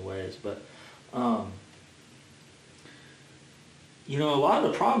in many ways, but. You know, a lot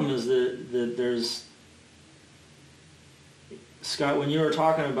of the problem is that there's, Scott, when you were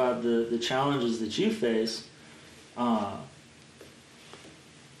talking about the challenges that you face,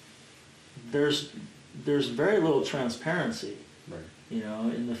 there's very little transparency. Right. You know,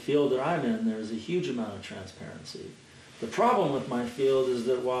 in the field that I'm in, there's a huge amount of transparency. The problem with my field is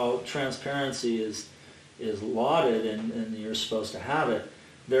that while transparency is lauded and you're supposed to have it,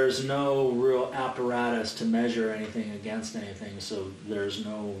 there's no real apparatus to measure anything against anything, so there's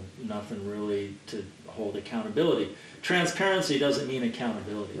nothing really to hold accountability. Transparency doesn't mean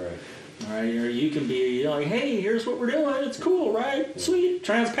accountability. Right. All right, or you can be like, hey, here's what we're doing, it's cool, right? Yeah. Sweet,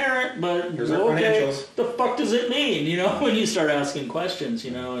 transparent, but here's our okay, financials. The fuck does it mean, you know, when you start asking questions,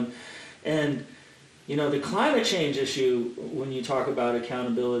 you know, and you know, the climate change issue, when you talk about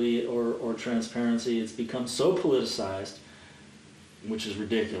accountability or transparency, it's become so politicized, which is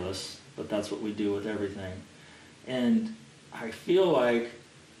ridiculous, but that's what we do with everything. And I feel like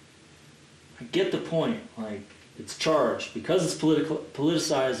I get the point, like it's charged because it's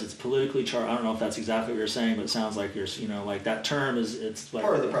politicized, it's politically charged. I don't know if that's exactly what you're saying, but it sounds like you're, you know, like that term it's like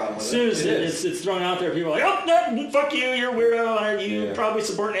part of the problem. As soon as it's thrown out there, people are like, oh, no, fuck you, you're a weirdo, you probably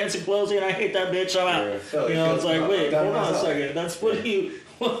support Nancy Pelosi, and I hate that bitch. I'm out. Yeah. You know, it's like, wait, hold on a second. That's what you.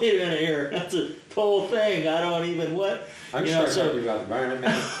 Wait a minute here. That's a whole thing. I don't even what. I'm just trying to talk about the environment,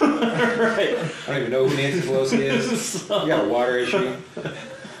 man. Right. I don't even know who Nancy Pelosi is. You got a water issue.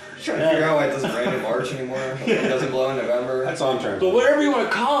 Trying to figure out why it doesn't rain in March anymore. It doesn't blow in November. That's all I'm trying to do. But whatever you want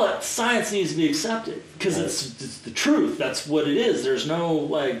to call it, science needs to be accepted because it's the truth. That's what it is. There's no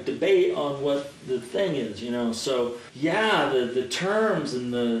like debate on what the thing is, you know. So yeah, the terms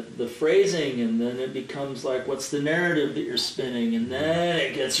and the phrasing, and then it becomes like, what's the narrative that you're spinning, and then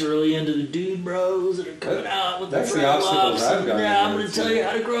it gets really into the dude bros that are coming out with that's the obstacles I've got. Yeah, I'm going to tell you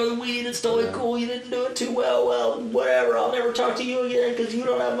how to grow the weed. It's totally cool. You didn't do it too well. Well, whatever. I'll never talk to you again because you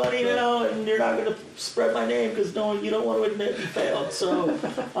don't have money now, and you're not going to spread my name because you don't want to admit you failed. So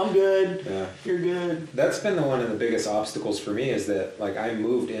I'm good. Yeah. You're good. That's been one of the biggest obstacles for me, is that like I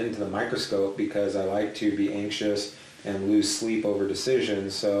moved into the microscope because I like to be anxious and lose sleep over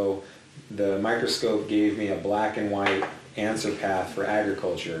decisions. So the microscope gave me a black and white answer path for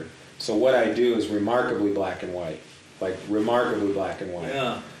agriculture. So what I do is remarkably black and white, like remarkably black and white.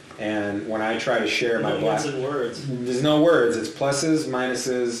 Yeah. And when I try to share my black, words. there's no words. It's pluses,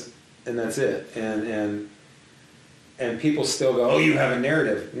 minuses, and that's it. And people still go, oh, you have a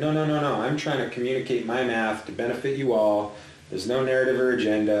narrative. No. I'm trying to communicate my math to benefit you all. There's no narrative or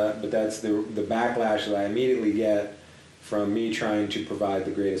agenda, but that's the backlash that I immediately get from me trying to provide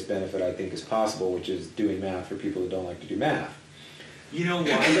the greatest benefit I think is possible, which is doing math for people that don't like to do math. You know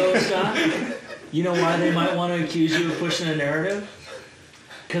why though, Scott? You know why they might want to accuse you of pushing a narrative?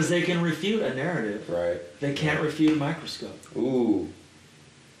 Because they can refute a narrative. Right. They can't refute a microscope. Ooh.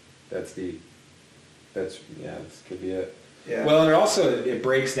 That's deep. This could be it. Yeah. Well, and it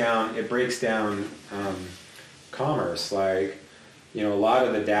breaks down commerce. Like a lot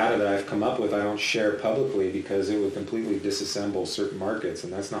of the data that I've come up with, I don't share publicly because it would completely disassemble certain markets,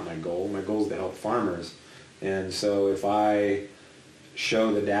 and that's not my goal. My goal is to help farmers. And so if I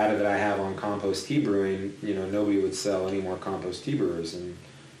show the data that I have on compost tea brewing, nobody would sell any more compost tea brewers, and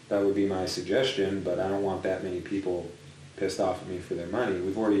that would be my suggestion, but I don't want that many people pissed off at me for their money.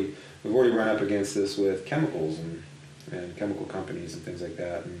 We've already run up against this with chemicals and chemical companies and things like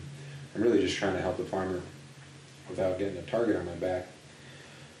that, and I'm really just trying to help the farmer without getting a target on my back.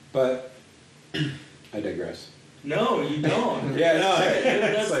 But I digress. No, you don't. Yeah, no,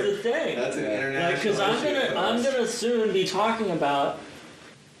 that's the thing. That's an international because I'm gonna soon be talking about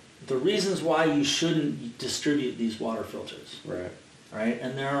the reasons why you shouldn't distribute these water filters. Right. Right,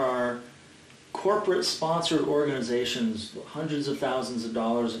 and there are corporate sponsored organizations, hundreds of thousands of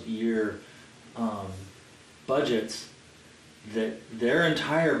dollars a year budgets, that their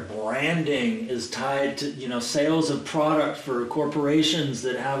entire branding is tied to sales of product for corporations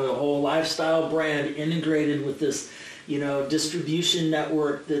that have a whole lifestyle brand integrated with this distribution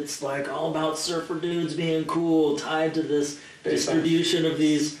network that's like all about surfer dudes being cool, tied to this distribution of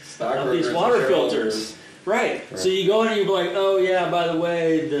these water filters. Right. So you go in and you're like, oh yeah, by the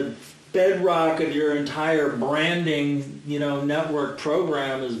way, the bedrock of your entire branding network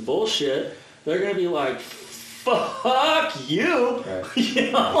program is bullshit. They're going to be like, fuck you.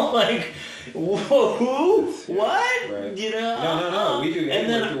 Right. Like, who? What? Right. No. We do. And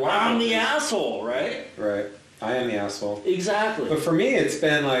then I'm the asshole, right? Right. I am the asshole. Exactly. But for me, it's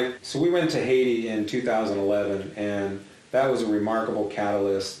been like, so we went to Haiti in 2011, and that was a remarkable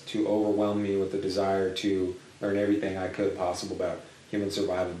catalyst to overwhelm me with the desire to learn everything I could possible about human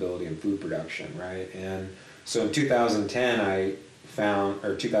survivability and food production, right? And so in 2010,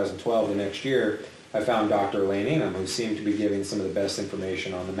 2012, the next year, I found Dr. Elaine Ingham, who seemed to be giving some of the best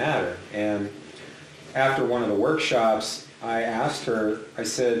information on the matter. And after one of the workshops, I asked her, I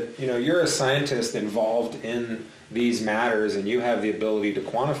said, you're a scientist involved in these matters and you have the ability to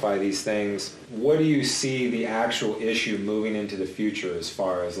quantify these things. What do you see the actual issue moving into the future as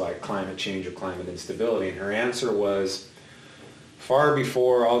far as like climate change or climate instability? And her answer was, far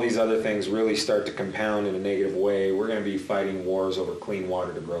before all these other things really start to compound in a negative way, we're going to be fighting wars over clean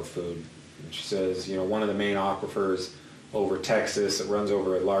water to grow food. And she says, one of the main aquifers over Texas, it runs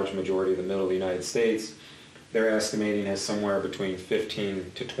over a large majority of the middle of the United States, they're estimating has somewhere between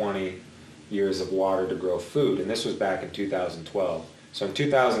 15 to 20 years of water to grow food. And this was back in 2012. So in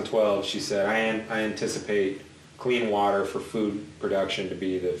 2012, she said, I anticipate clean water for food production to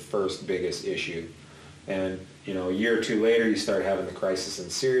be the first biggest issue. And a year or two later, you start having the crisis in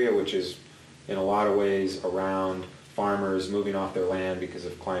Syria, which is in a lot of ways around farmers moving off their land because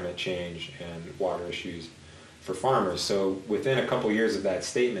of climate change and water issues for farmers. So within a couple years of that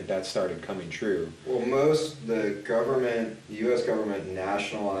statement, that started coming true. Well, the U.S. government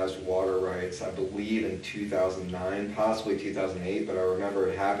nationalized water rights, I believe in 2009, possibly 2008, but I remember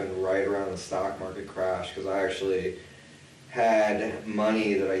it happened right around the stock market crash because I actually had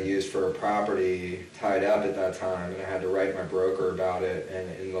money that I used for a property tied up at that time, and I had to write my broker about it. And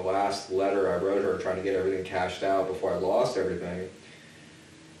in the last letter I wrote her trying to get everything cashed out before I lost everything,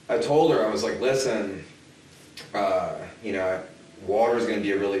 I told her, I was like, listen, water is going to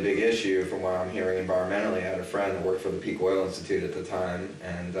be a really big issue from what I'm hearing environmentally. I had a friend that worked for the Peak Oil Institute at the time,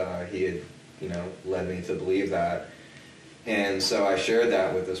 and he had, led me to believe that. And so I shared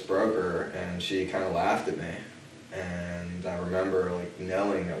that with this broker, and she kind of laughed at me. And I remember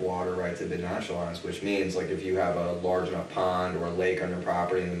knowing that water rights had been nationalized, which means if you have a large enough pond or a lake on your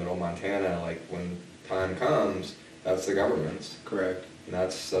property in the middle of Montana, when time comes, that's the government's. Correct. And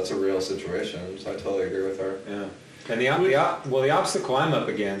that's a real situation. So I totally agree with her. Yeah. And the obstacle I'm up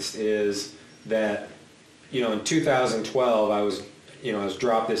against is that, in 2012 I was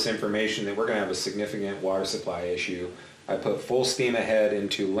dropped this information that we're going to have a significant water supply issue. I put full steam ahead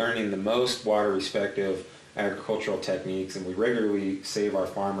into learning the most water respective agricultural techniques, and we regularly save our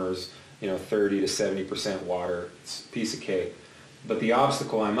farmers 30 to 70% water. It's a piece of cake. But the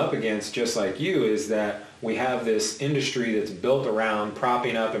obstacle I'm up against, just like you, is that we have this industry that's built around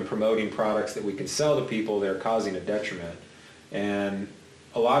propping up and promoting products that we can sell to people that are causing a detriment. And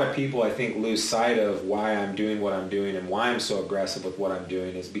a lot of people, I think, lose sight of why I'm doing what I'm doing and why I'm so aggressive with what I'm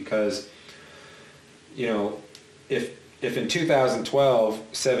doing is because, if in 2012,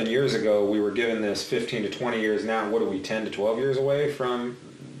 7 years ago, we were given this 15 to 20 years, now what are we, 10 to 12 years away from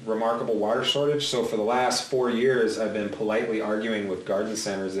remarkable water shortage? So for the last 4 years, I've been politely arguing with garden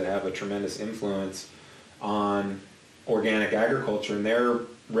centers that have a tremendous influence on organic agriculture, and they're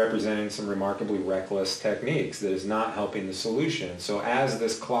representing some remarkably reckless techniques that is not helping the solution. So as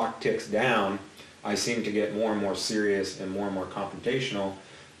this clock ticks down, I seem to get more and more serious and more confrontational,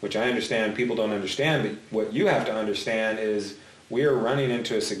 which I understand people don't understand, but what you have to understand is we are running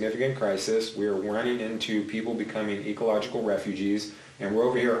into a significant crisis. We are running into people becoming ecological refugees, and we're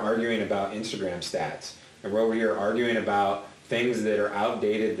over here arguing about Instagram stats, and we're over here arguing about things that are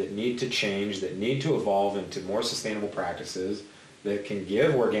outdated, that need to change, that need to evolve into more sustainable practices that can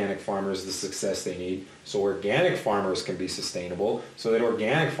give organic farmers the success they need, so organic farmers can be sustainable, so that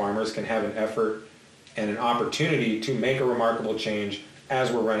organic farmers can have an effort and an opportunity to make a remarkable change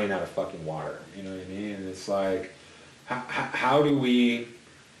as we're running out of fucking water. You know what I mean? And it's like, how do we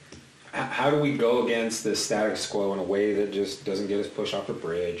go against the status quo in a way that just doesn't get us pushed off the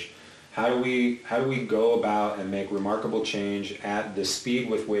bridge? How do we go about and make remarkable change at the speed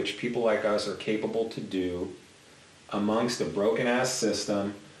with which people like us are capable to do amongst a broken ass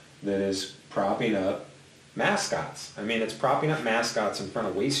system that is propping up mascots? I mean, it's propping up mascots in front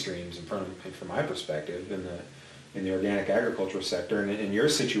of waste streams, from my perspective, in the organic agricultural sector. And in your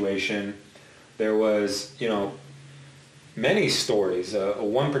situation, there was, many stories.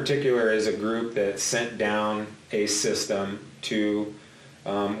 One particular is a group that sent down a system to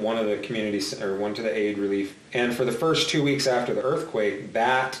one of the communities, or one to the aid relief. And for the first 2 weeks after the earthquake,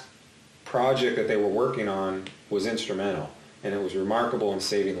 that project that they were working on was instrumental, and it was remarkable in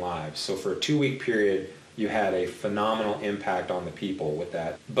saving lives. So for a 2-week period, you had a phenomenal impact on the people with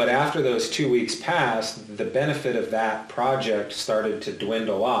that. But after those 2 weeks passed, the benefit of that project started to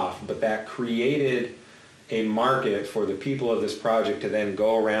dwindle off, but that created a market for the people of this project to then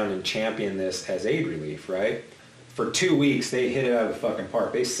go around and champion this as aid relief, right? For 2 weeks, they hit it out of the fucking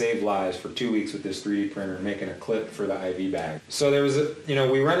park. They saved lives for 2 weeks with this 3D printer, making a clip for the IV bag. So there was,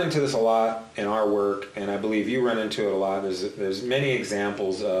 we run into this a lot in our work, and I believe you run into it a lot. There's many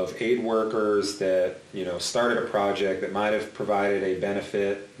examples of aid workers that, started a project that might have provided a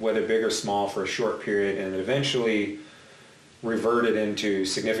benefit, whether big or small, for a short period, and eventually reverted into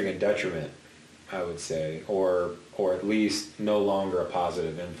significant detriment, I would say, or at least no longer a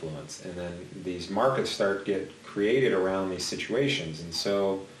positive influence. And then these markets start get created around these situations. And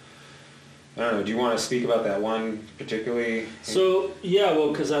so, I don't know, do you want to speak about that one particularly? So, yeah,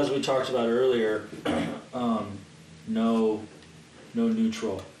 well, because as we talked about earlier, no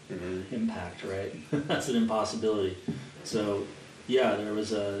neutral impact, right? That's an impossibility. So, yeah, there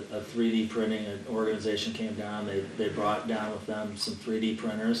was a 3D printing, an organization came down, they brought down with them some 3D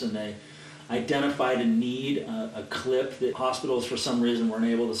printers, and they identified a need, a clip that hospitals for some reason weren't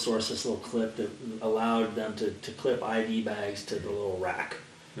able to source this little clip that allowed them to clip IV bags to the little rack,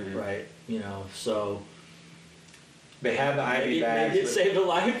 right? So they had the IV bags. It saved a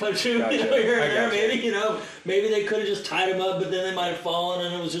life, I'm sure. Gotcha. Here and there, maybe, maybe they could have just tied them up, but then they might have fallen,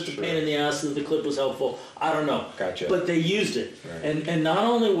 and it was just a pain in the ass that the clip was helpful. I don't know. Gotcha. But they used it, right. And not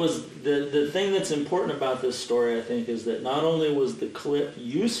only was the thing that's important about this story, I think, is that not only was the clip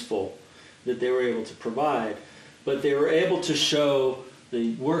useful that they were able to provide, but they were able to show, they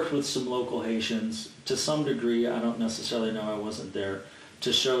worked with some local Haitians to some degree, I don't necessarily know, I wasn't there,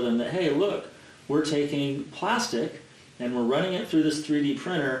 to show them that, hey, look, we're taking plastic and we're running it through this 3D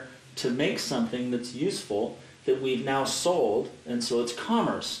printer to make something that's useful that we've now sold, and so it's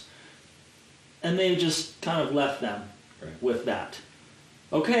commerce. And they just kind of left them with that.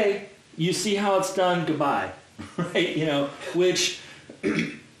 Okay, you see how it's done, goodbye, right? Which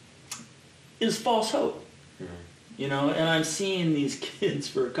is false hope, and I'm seeing these kids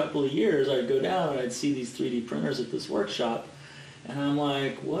for a couple of years. I'd go down and I'd see these 3D printers at this workshop, and I'm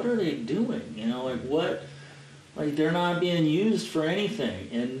like, what are they doing? They're not being used for anything.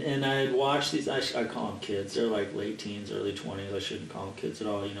 And I'd watch these, I call them kids, they're like late teens, early 20s, I shouldn't call them kids at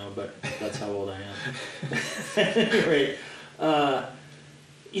all, but that's how old I am. Anyway,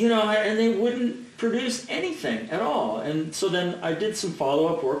 and they wouldn't produce anything at all. And so then I did some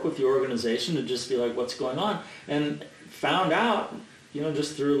follow-up work with the organization to just be like, what's going on? And found out,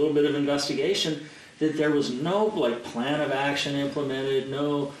 just through a little bit of investigation, that there was no plan of action implemented,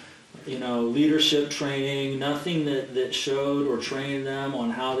 no leadership training, nothing that showed or trained them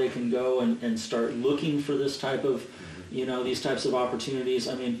on how they can go and start looking for this type of, these types of opportunities.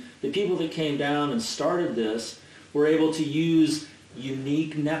 I mean, the people that came down and started this were able to use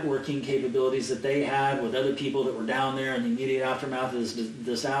unique networking capabilities that they had with other people that were down there in the immediate aftermath of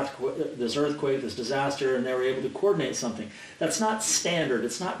this earthquake, this disaster, and they were able to coordinate something. That's not standard,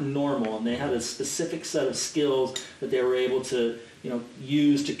 it's not normal, and they had a specific set of skills that they were able to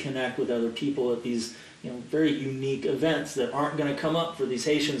use to connect with other people at these very unique events that aren't going to come up for these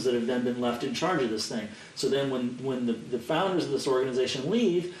Haitians that have then been left in charge of this thing. So then when the founders of this organization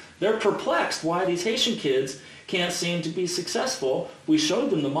leave, they're perplexed why these Haitian kids can't seem to be successful. We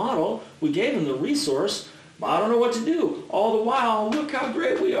showed them the model, we gave them the resource, but I don't know what to do. All the while, look how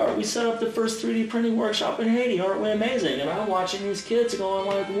great we are. We set up the first 3D printing workshop in Haiti. Aren't we amazing? And I'm watching these kids going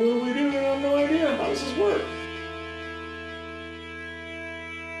like, what are we doing? I have no idea. How does this work?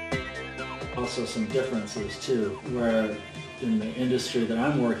 Also some differences too, where in the industry that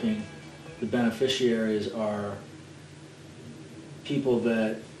I'm working, the beneficiaries are people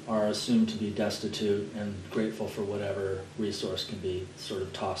that are assumed to be destitute and grateful for whatever resource can be sort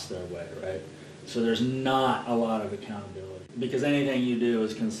of tossed their way, right? So there's not a lot of accountability because anything you do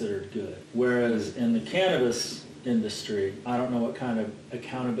is considered good. Whereas in the cannabis industry, I don't know what kind of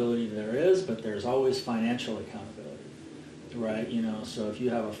accountability there is, but there's always financial accountability, right? You know, so if you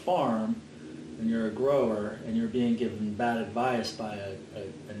have a farm and you're a grower and you're being given bad advice by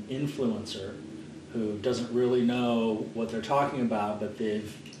an influencer who doesn't really know what they're talking about, but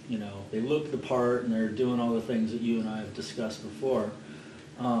they've, you know, they look the part and they're doing all the things that you and I have discussed before.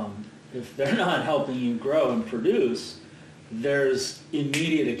 If they're not helping you grow and produce, there's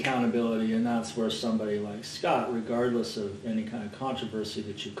immediate accountability, and that's where somebody like Scott, regardless of any kind of controversy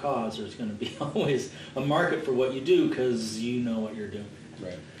that you cause, there's going to be always a market for what you do because you know what you're doing.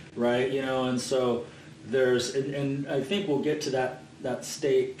 Right. Right, you know, and so there's, and I think we'll get to that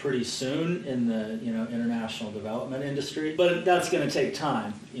state pretty soon in the, you know, international development industry, but that's going to take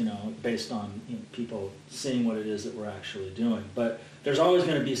time, you know, based on, you know, people seeing what it is that we're actually doing. But there's always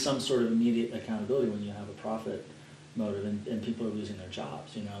going to be some sort of immediate accountability when you have a profit motive and people are losing their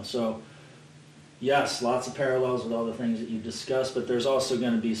jobs, you know. So yes, lots of parallels with all the things that you discussed, but there's also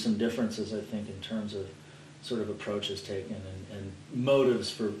going to be some differences, I think, in terms of sort of approaches taken and motives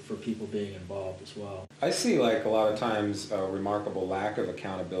for people being involved as well. I see like a lot of times a remarkable lack of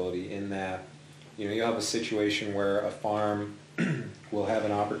accountability in that, you know, you have a situation where a farm will have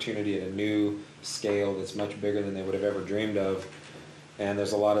an opportunity at a new scale that's much bigger than they would have ever dreamed of, and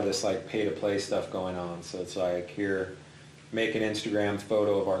there's a lot of this like pay-to-play stuff going on. So it's like, here, make an Instagram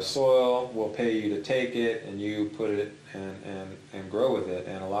photo of our soil, we'll pay you to take it, and you put it and grow with it.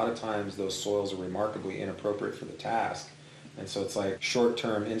 And a lot of times those soils are remarkably inappropriate for the task. And so it's like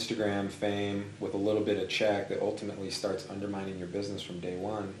short-term Instagram fame with a little bit of check that ultimately starts undermining your business from day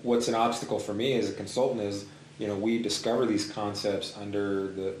one. What's an obstacle for me as a consultant is, you know, we discover these concepts under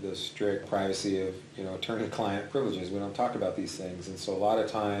the strict privacy of, you know, attorney-client privileges. We don't talk about these things. And so a lot of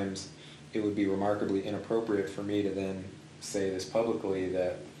times it would be remarkably inappropriate for me to then say this publicly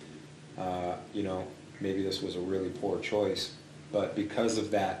that, you know, maybe this was a really poor choice. But because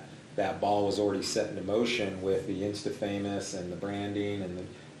of that ball was already set into motion with the Insta-famous and the branding, and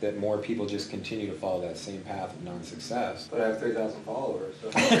that more people just continue to follow that same path of non-success. But I have 3,000 followers,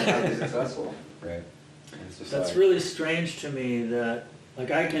 so how to be successful. Right. And it's just That's like, really strange to me that,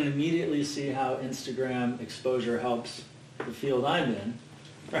 like, I can immediately see how Instagram exposure helps the field I'm in,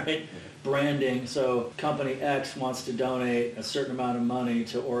 right? Branding, so company X wants to donate a certain amount of money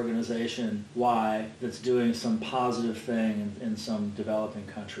to organization Y that's doing some positive thing in some developing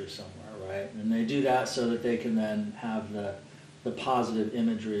country somewhere, right? And they do that so that they can then have the positive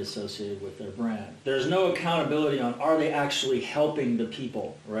imagery associated with their brand. There's no accountability on, are they actually helping the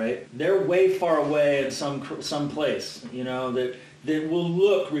people, right? They're way far away in some place, you know, that will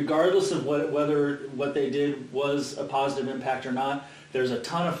look, regardless of whether what they did was a positive impact or not. There's a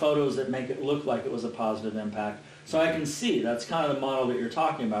ton of photos that make it look like it was a positive impact. So I can see, that's kind of the model that you're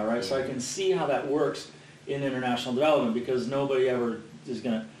talking about, right? So I can see how that works in international development because nobody ever is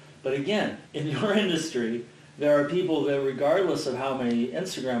going to... But again, in your industry, there are people that regardless of how many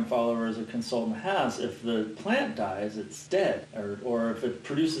Instagram followers a consultant has, if the plant dies, it's dead. Or if it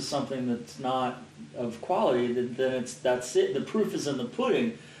produces something that's not of quality, then that's it. The proof is in the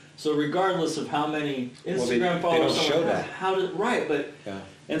pudding. So regardless of how many Instagram followers someone has, right? But yeah.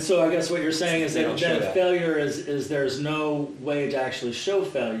 And so I guess what you're saying is that failure is there's no way to actually show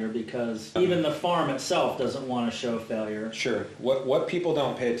failure because even the farm itself doesn't want to show failure. Sure. What people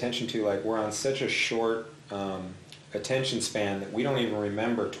don't pay attention to, like we're on such a short attention span that we don't even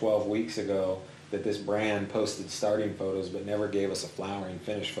remember 12 weeks ago that this brand posted starting photos but never gave us a flowering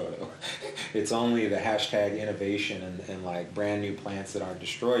finished photo. It's only the hashtag innovation and like brand new plants that aren't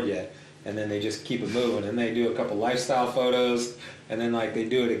destroyed yet, and then they just keep it moving, and they do a couple lifestyle photos, and then like they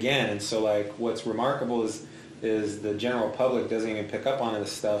do it again. And so like what's remarkable is the general public doesn't even pick up on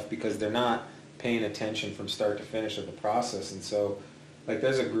this stuff because they're not paying attention from start to finish of the process. And so like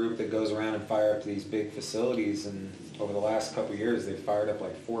there's a group that goes around and fire up these big facilities, and over the last couple of years they've fired up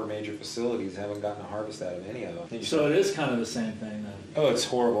like 4 major facilities, haven't gotten a harvest out of any of them. So it is kind of the same thing then. Oh, it's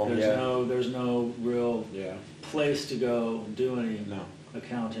horrible. There's no real place to go and do any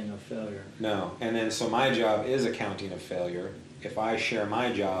accounting of failure. No. And then so my job is accounting of failure. If I share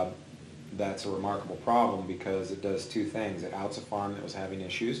my job, that's a remarkable problem because it does two things. It outs a farm that was having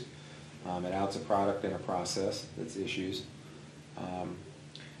issues. It outs a product and a process that's issues.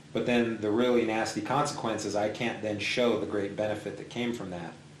 But then the really nasty consequence is I can't then show the great benefit that came from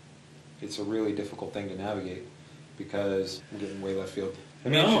that. It's a really difficult thing to navigate because I'm getting way left field. I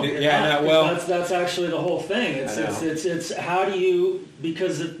mean, No, yeah, no, well, that's actually the whole thing. It's how do you,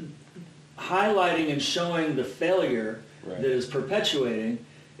 because highlighting and showing the failure right. that is perpetuating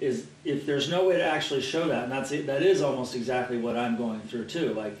is, if there's no way to actually show that, and that is almost exactly what I'm going through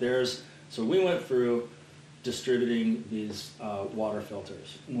too. Like so we went through distributing these water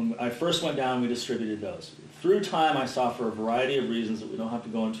filters. When I first went down, we distributed those. Through time, I saw, for a variety of reasons that we don't have to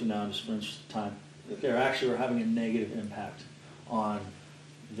go into now just for interest of time, that they actually were having a negative impact on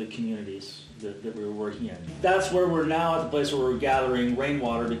the communities that we were working in. That's where we're now at the place where we're gathering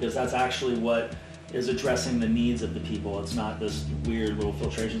rainwater, because that's actually what is addressing the needs of the people. It's not this weird little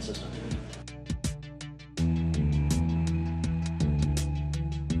filtration system.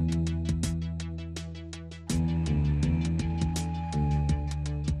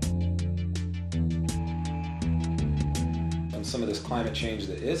 Some of this climate change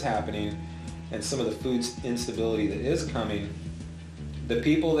that is happening and some of the food instability that is coming, the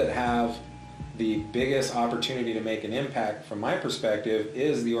people that have the biggest opportunity to make an impact from my perspective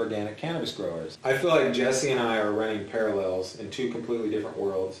is the organic cannabis growers. I feel like Jesse and I are running parallels in two completely different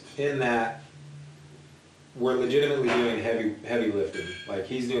worlds in that we're legitimately doing heavy lifting. Like,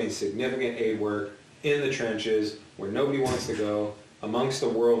 he's doing significant aid work in the trenches where nobody wants to go, amongst a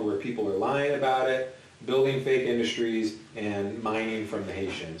world where people are lying about it, building fake industries, and mining from the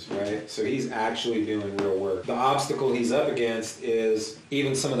Haitians, right? So he's actually doing real work. The obstacle he's up against is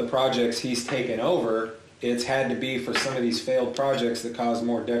even some of the projects he's taken over, it's had to be for some of these failed projects that cause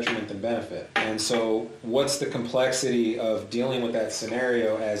more detriment than benefit. And so what's the complexity of dealing with that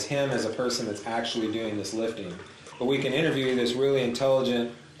scenario as him as a person that's actually doing this lifting? But we can interview this really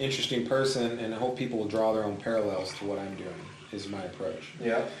intelligent, interesting person and hope people will draw their own parallels to what I'm doing, is my approach.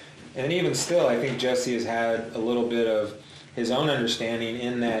 Yeah. And even still, I think Jesse has had a little bit of his own understanding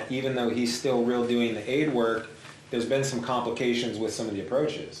in that even though he's still real doing the aid work, there's been some complications with some of the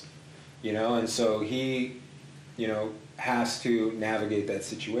approaches, and so he, has to navigate that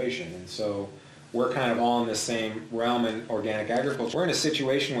situation. And so we're kind of all in the same realm in organic agriculture. We're in a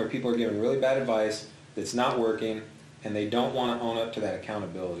situation where people are giving really bad advice that's not working, and they don't want to own up to that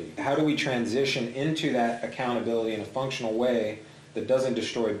accountability. How do we transition into that accountability in a functional way that doesn't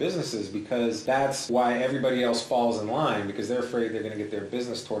destroy businesses? Because that's why everybody else falls in line, because they're afraid they're going to get their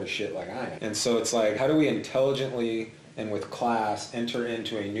business torn to shit like I am. And so it's like, how do we intelligently and with class enter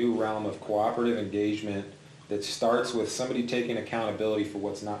into a new realm of cooperative engagement that starts with somebody taking accountability for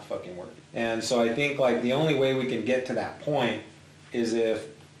what's not fucking working? And so I think like the only way we can get to that point is if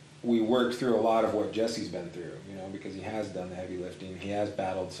we work through a lot of what Jesse's been through, because he has done the heavy lifting. He has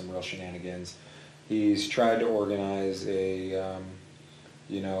battled some real shenanigans. He's tried to organize a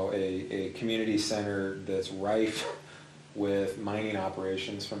community center that's rife with mining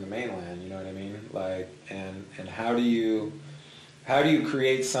operations from the mainland. You know what I mean? Like, and how do you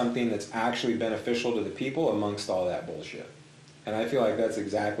create something that's actually beneficial to the people amongst all that bullshit? And I feel like that's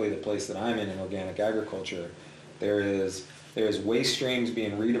exactly the place that I'm in organic agriculture. There is waste streams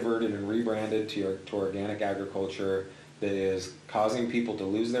being rediverted and rebranded to organic agriculture that is causing people to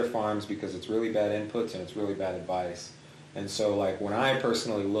lose their farms because it's really bad inputs and it's really bad advice. And so like when I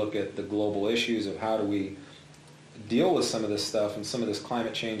personally look at the global issues of how do we deal with some of this stuff and some of this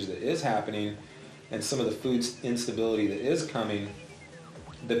climate change that is happening and some of the food instability that is coming,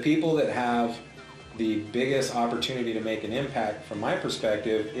 the people that have the biggest opportunity to make an impact from my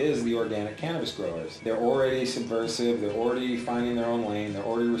perspective is the organic cannabis growers. They're already subversive, they're already finding their own lane, they're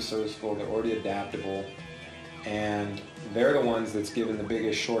already resourceful, they're already adaptable, and they're the ones that's given the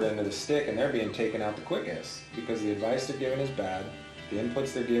biggest short end of the stick, and they're being taken out the quickest because the advice they're giving is bad. The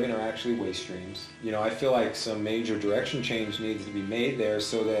inputs they're giving are actually waste streams. I feel like some major direction change needs to be made there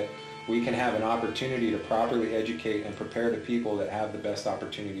so that we can have an opportunity to properly educate and prepare the people that have the best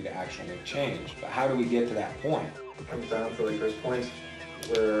opportunity to actually make change. But how do we get to that point? It comes down to there's points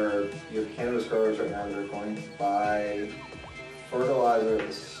where your cannabis growers right now they're going to buy fertilizer at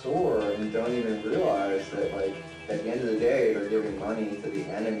the store and don't even realize that at the end of the day they're giving money to the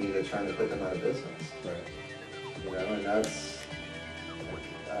enemy that's trying to put them out of business. Right. And that's,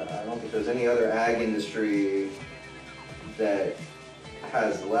 I don't think there's any other ag industry that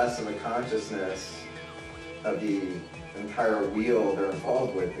has less of a consciousness of the entire wheel they're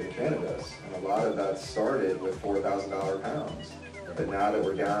involved with in cannabis. And a lot of that started with $4,000 pounds. But now that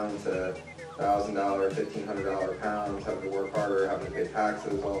we're down to $1,000, $1,500 pounds, having to work harder, having to pay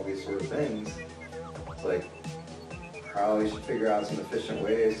taxes, all these sort of things, it's like, probably should figure out some efficient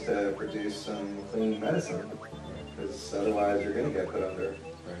ways to produce some clean medicine, because otherwise you're going to get put under.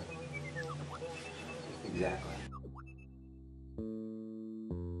 Right. Exactly.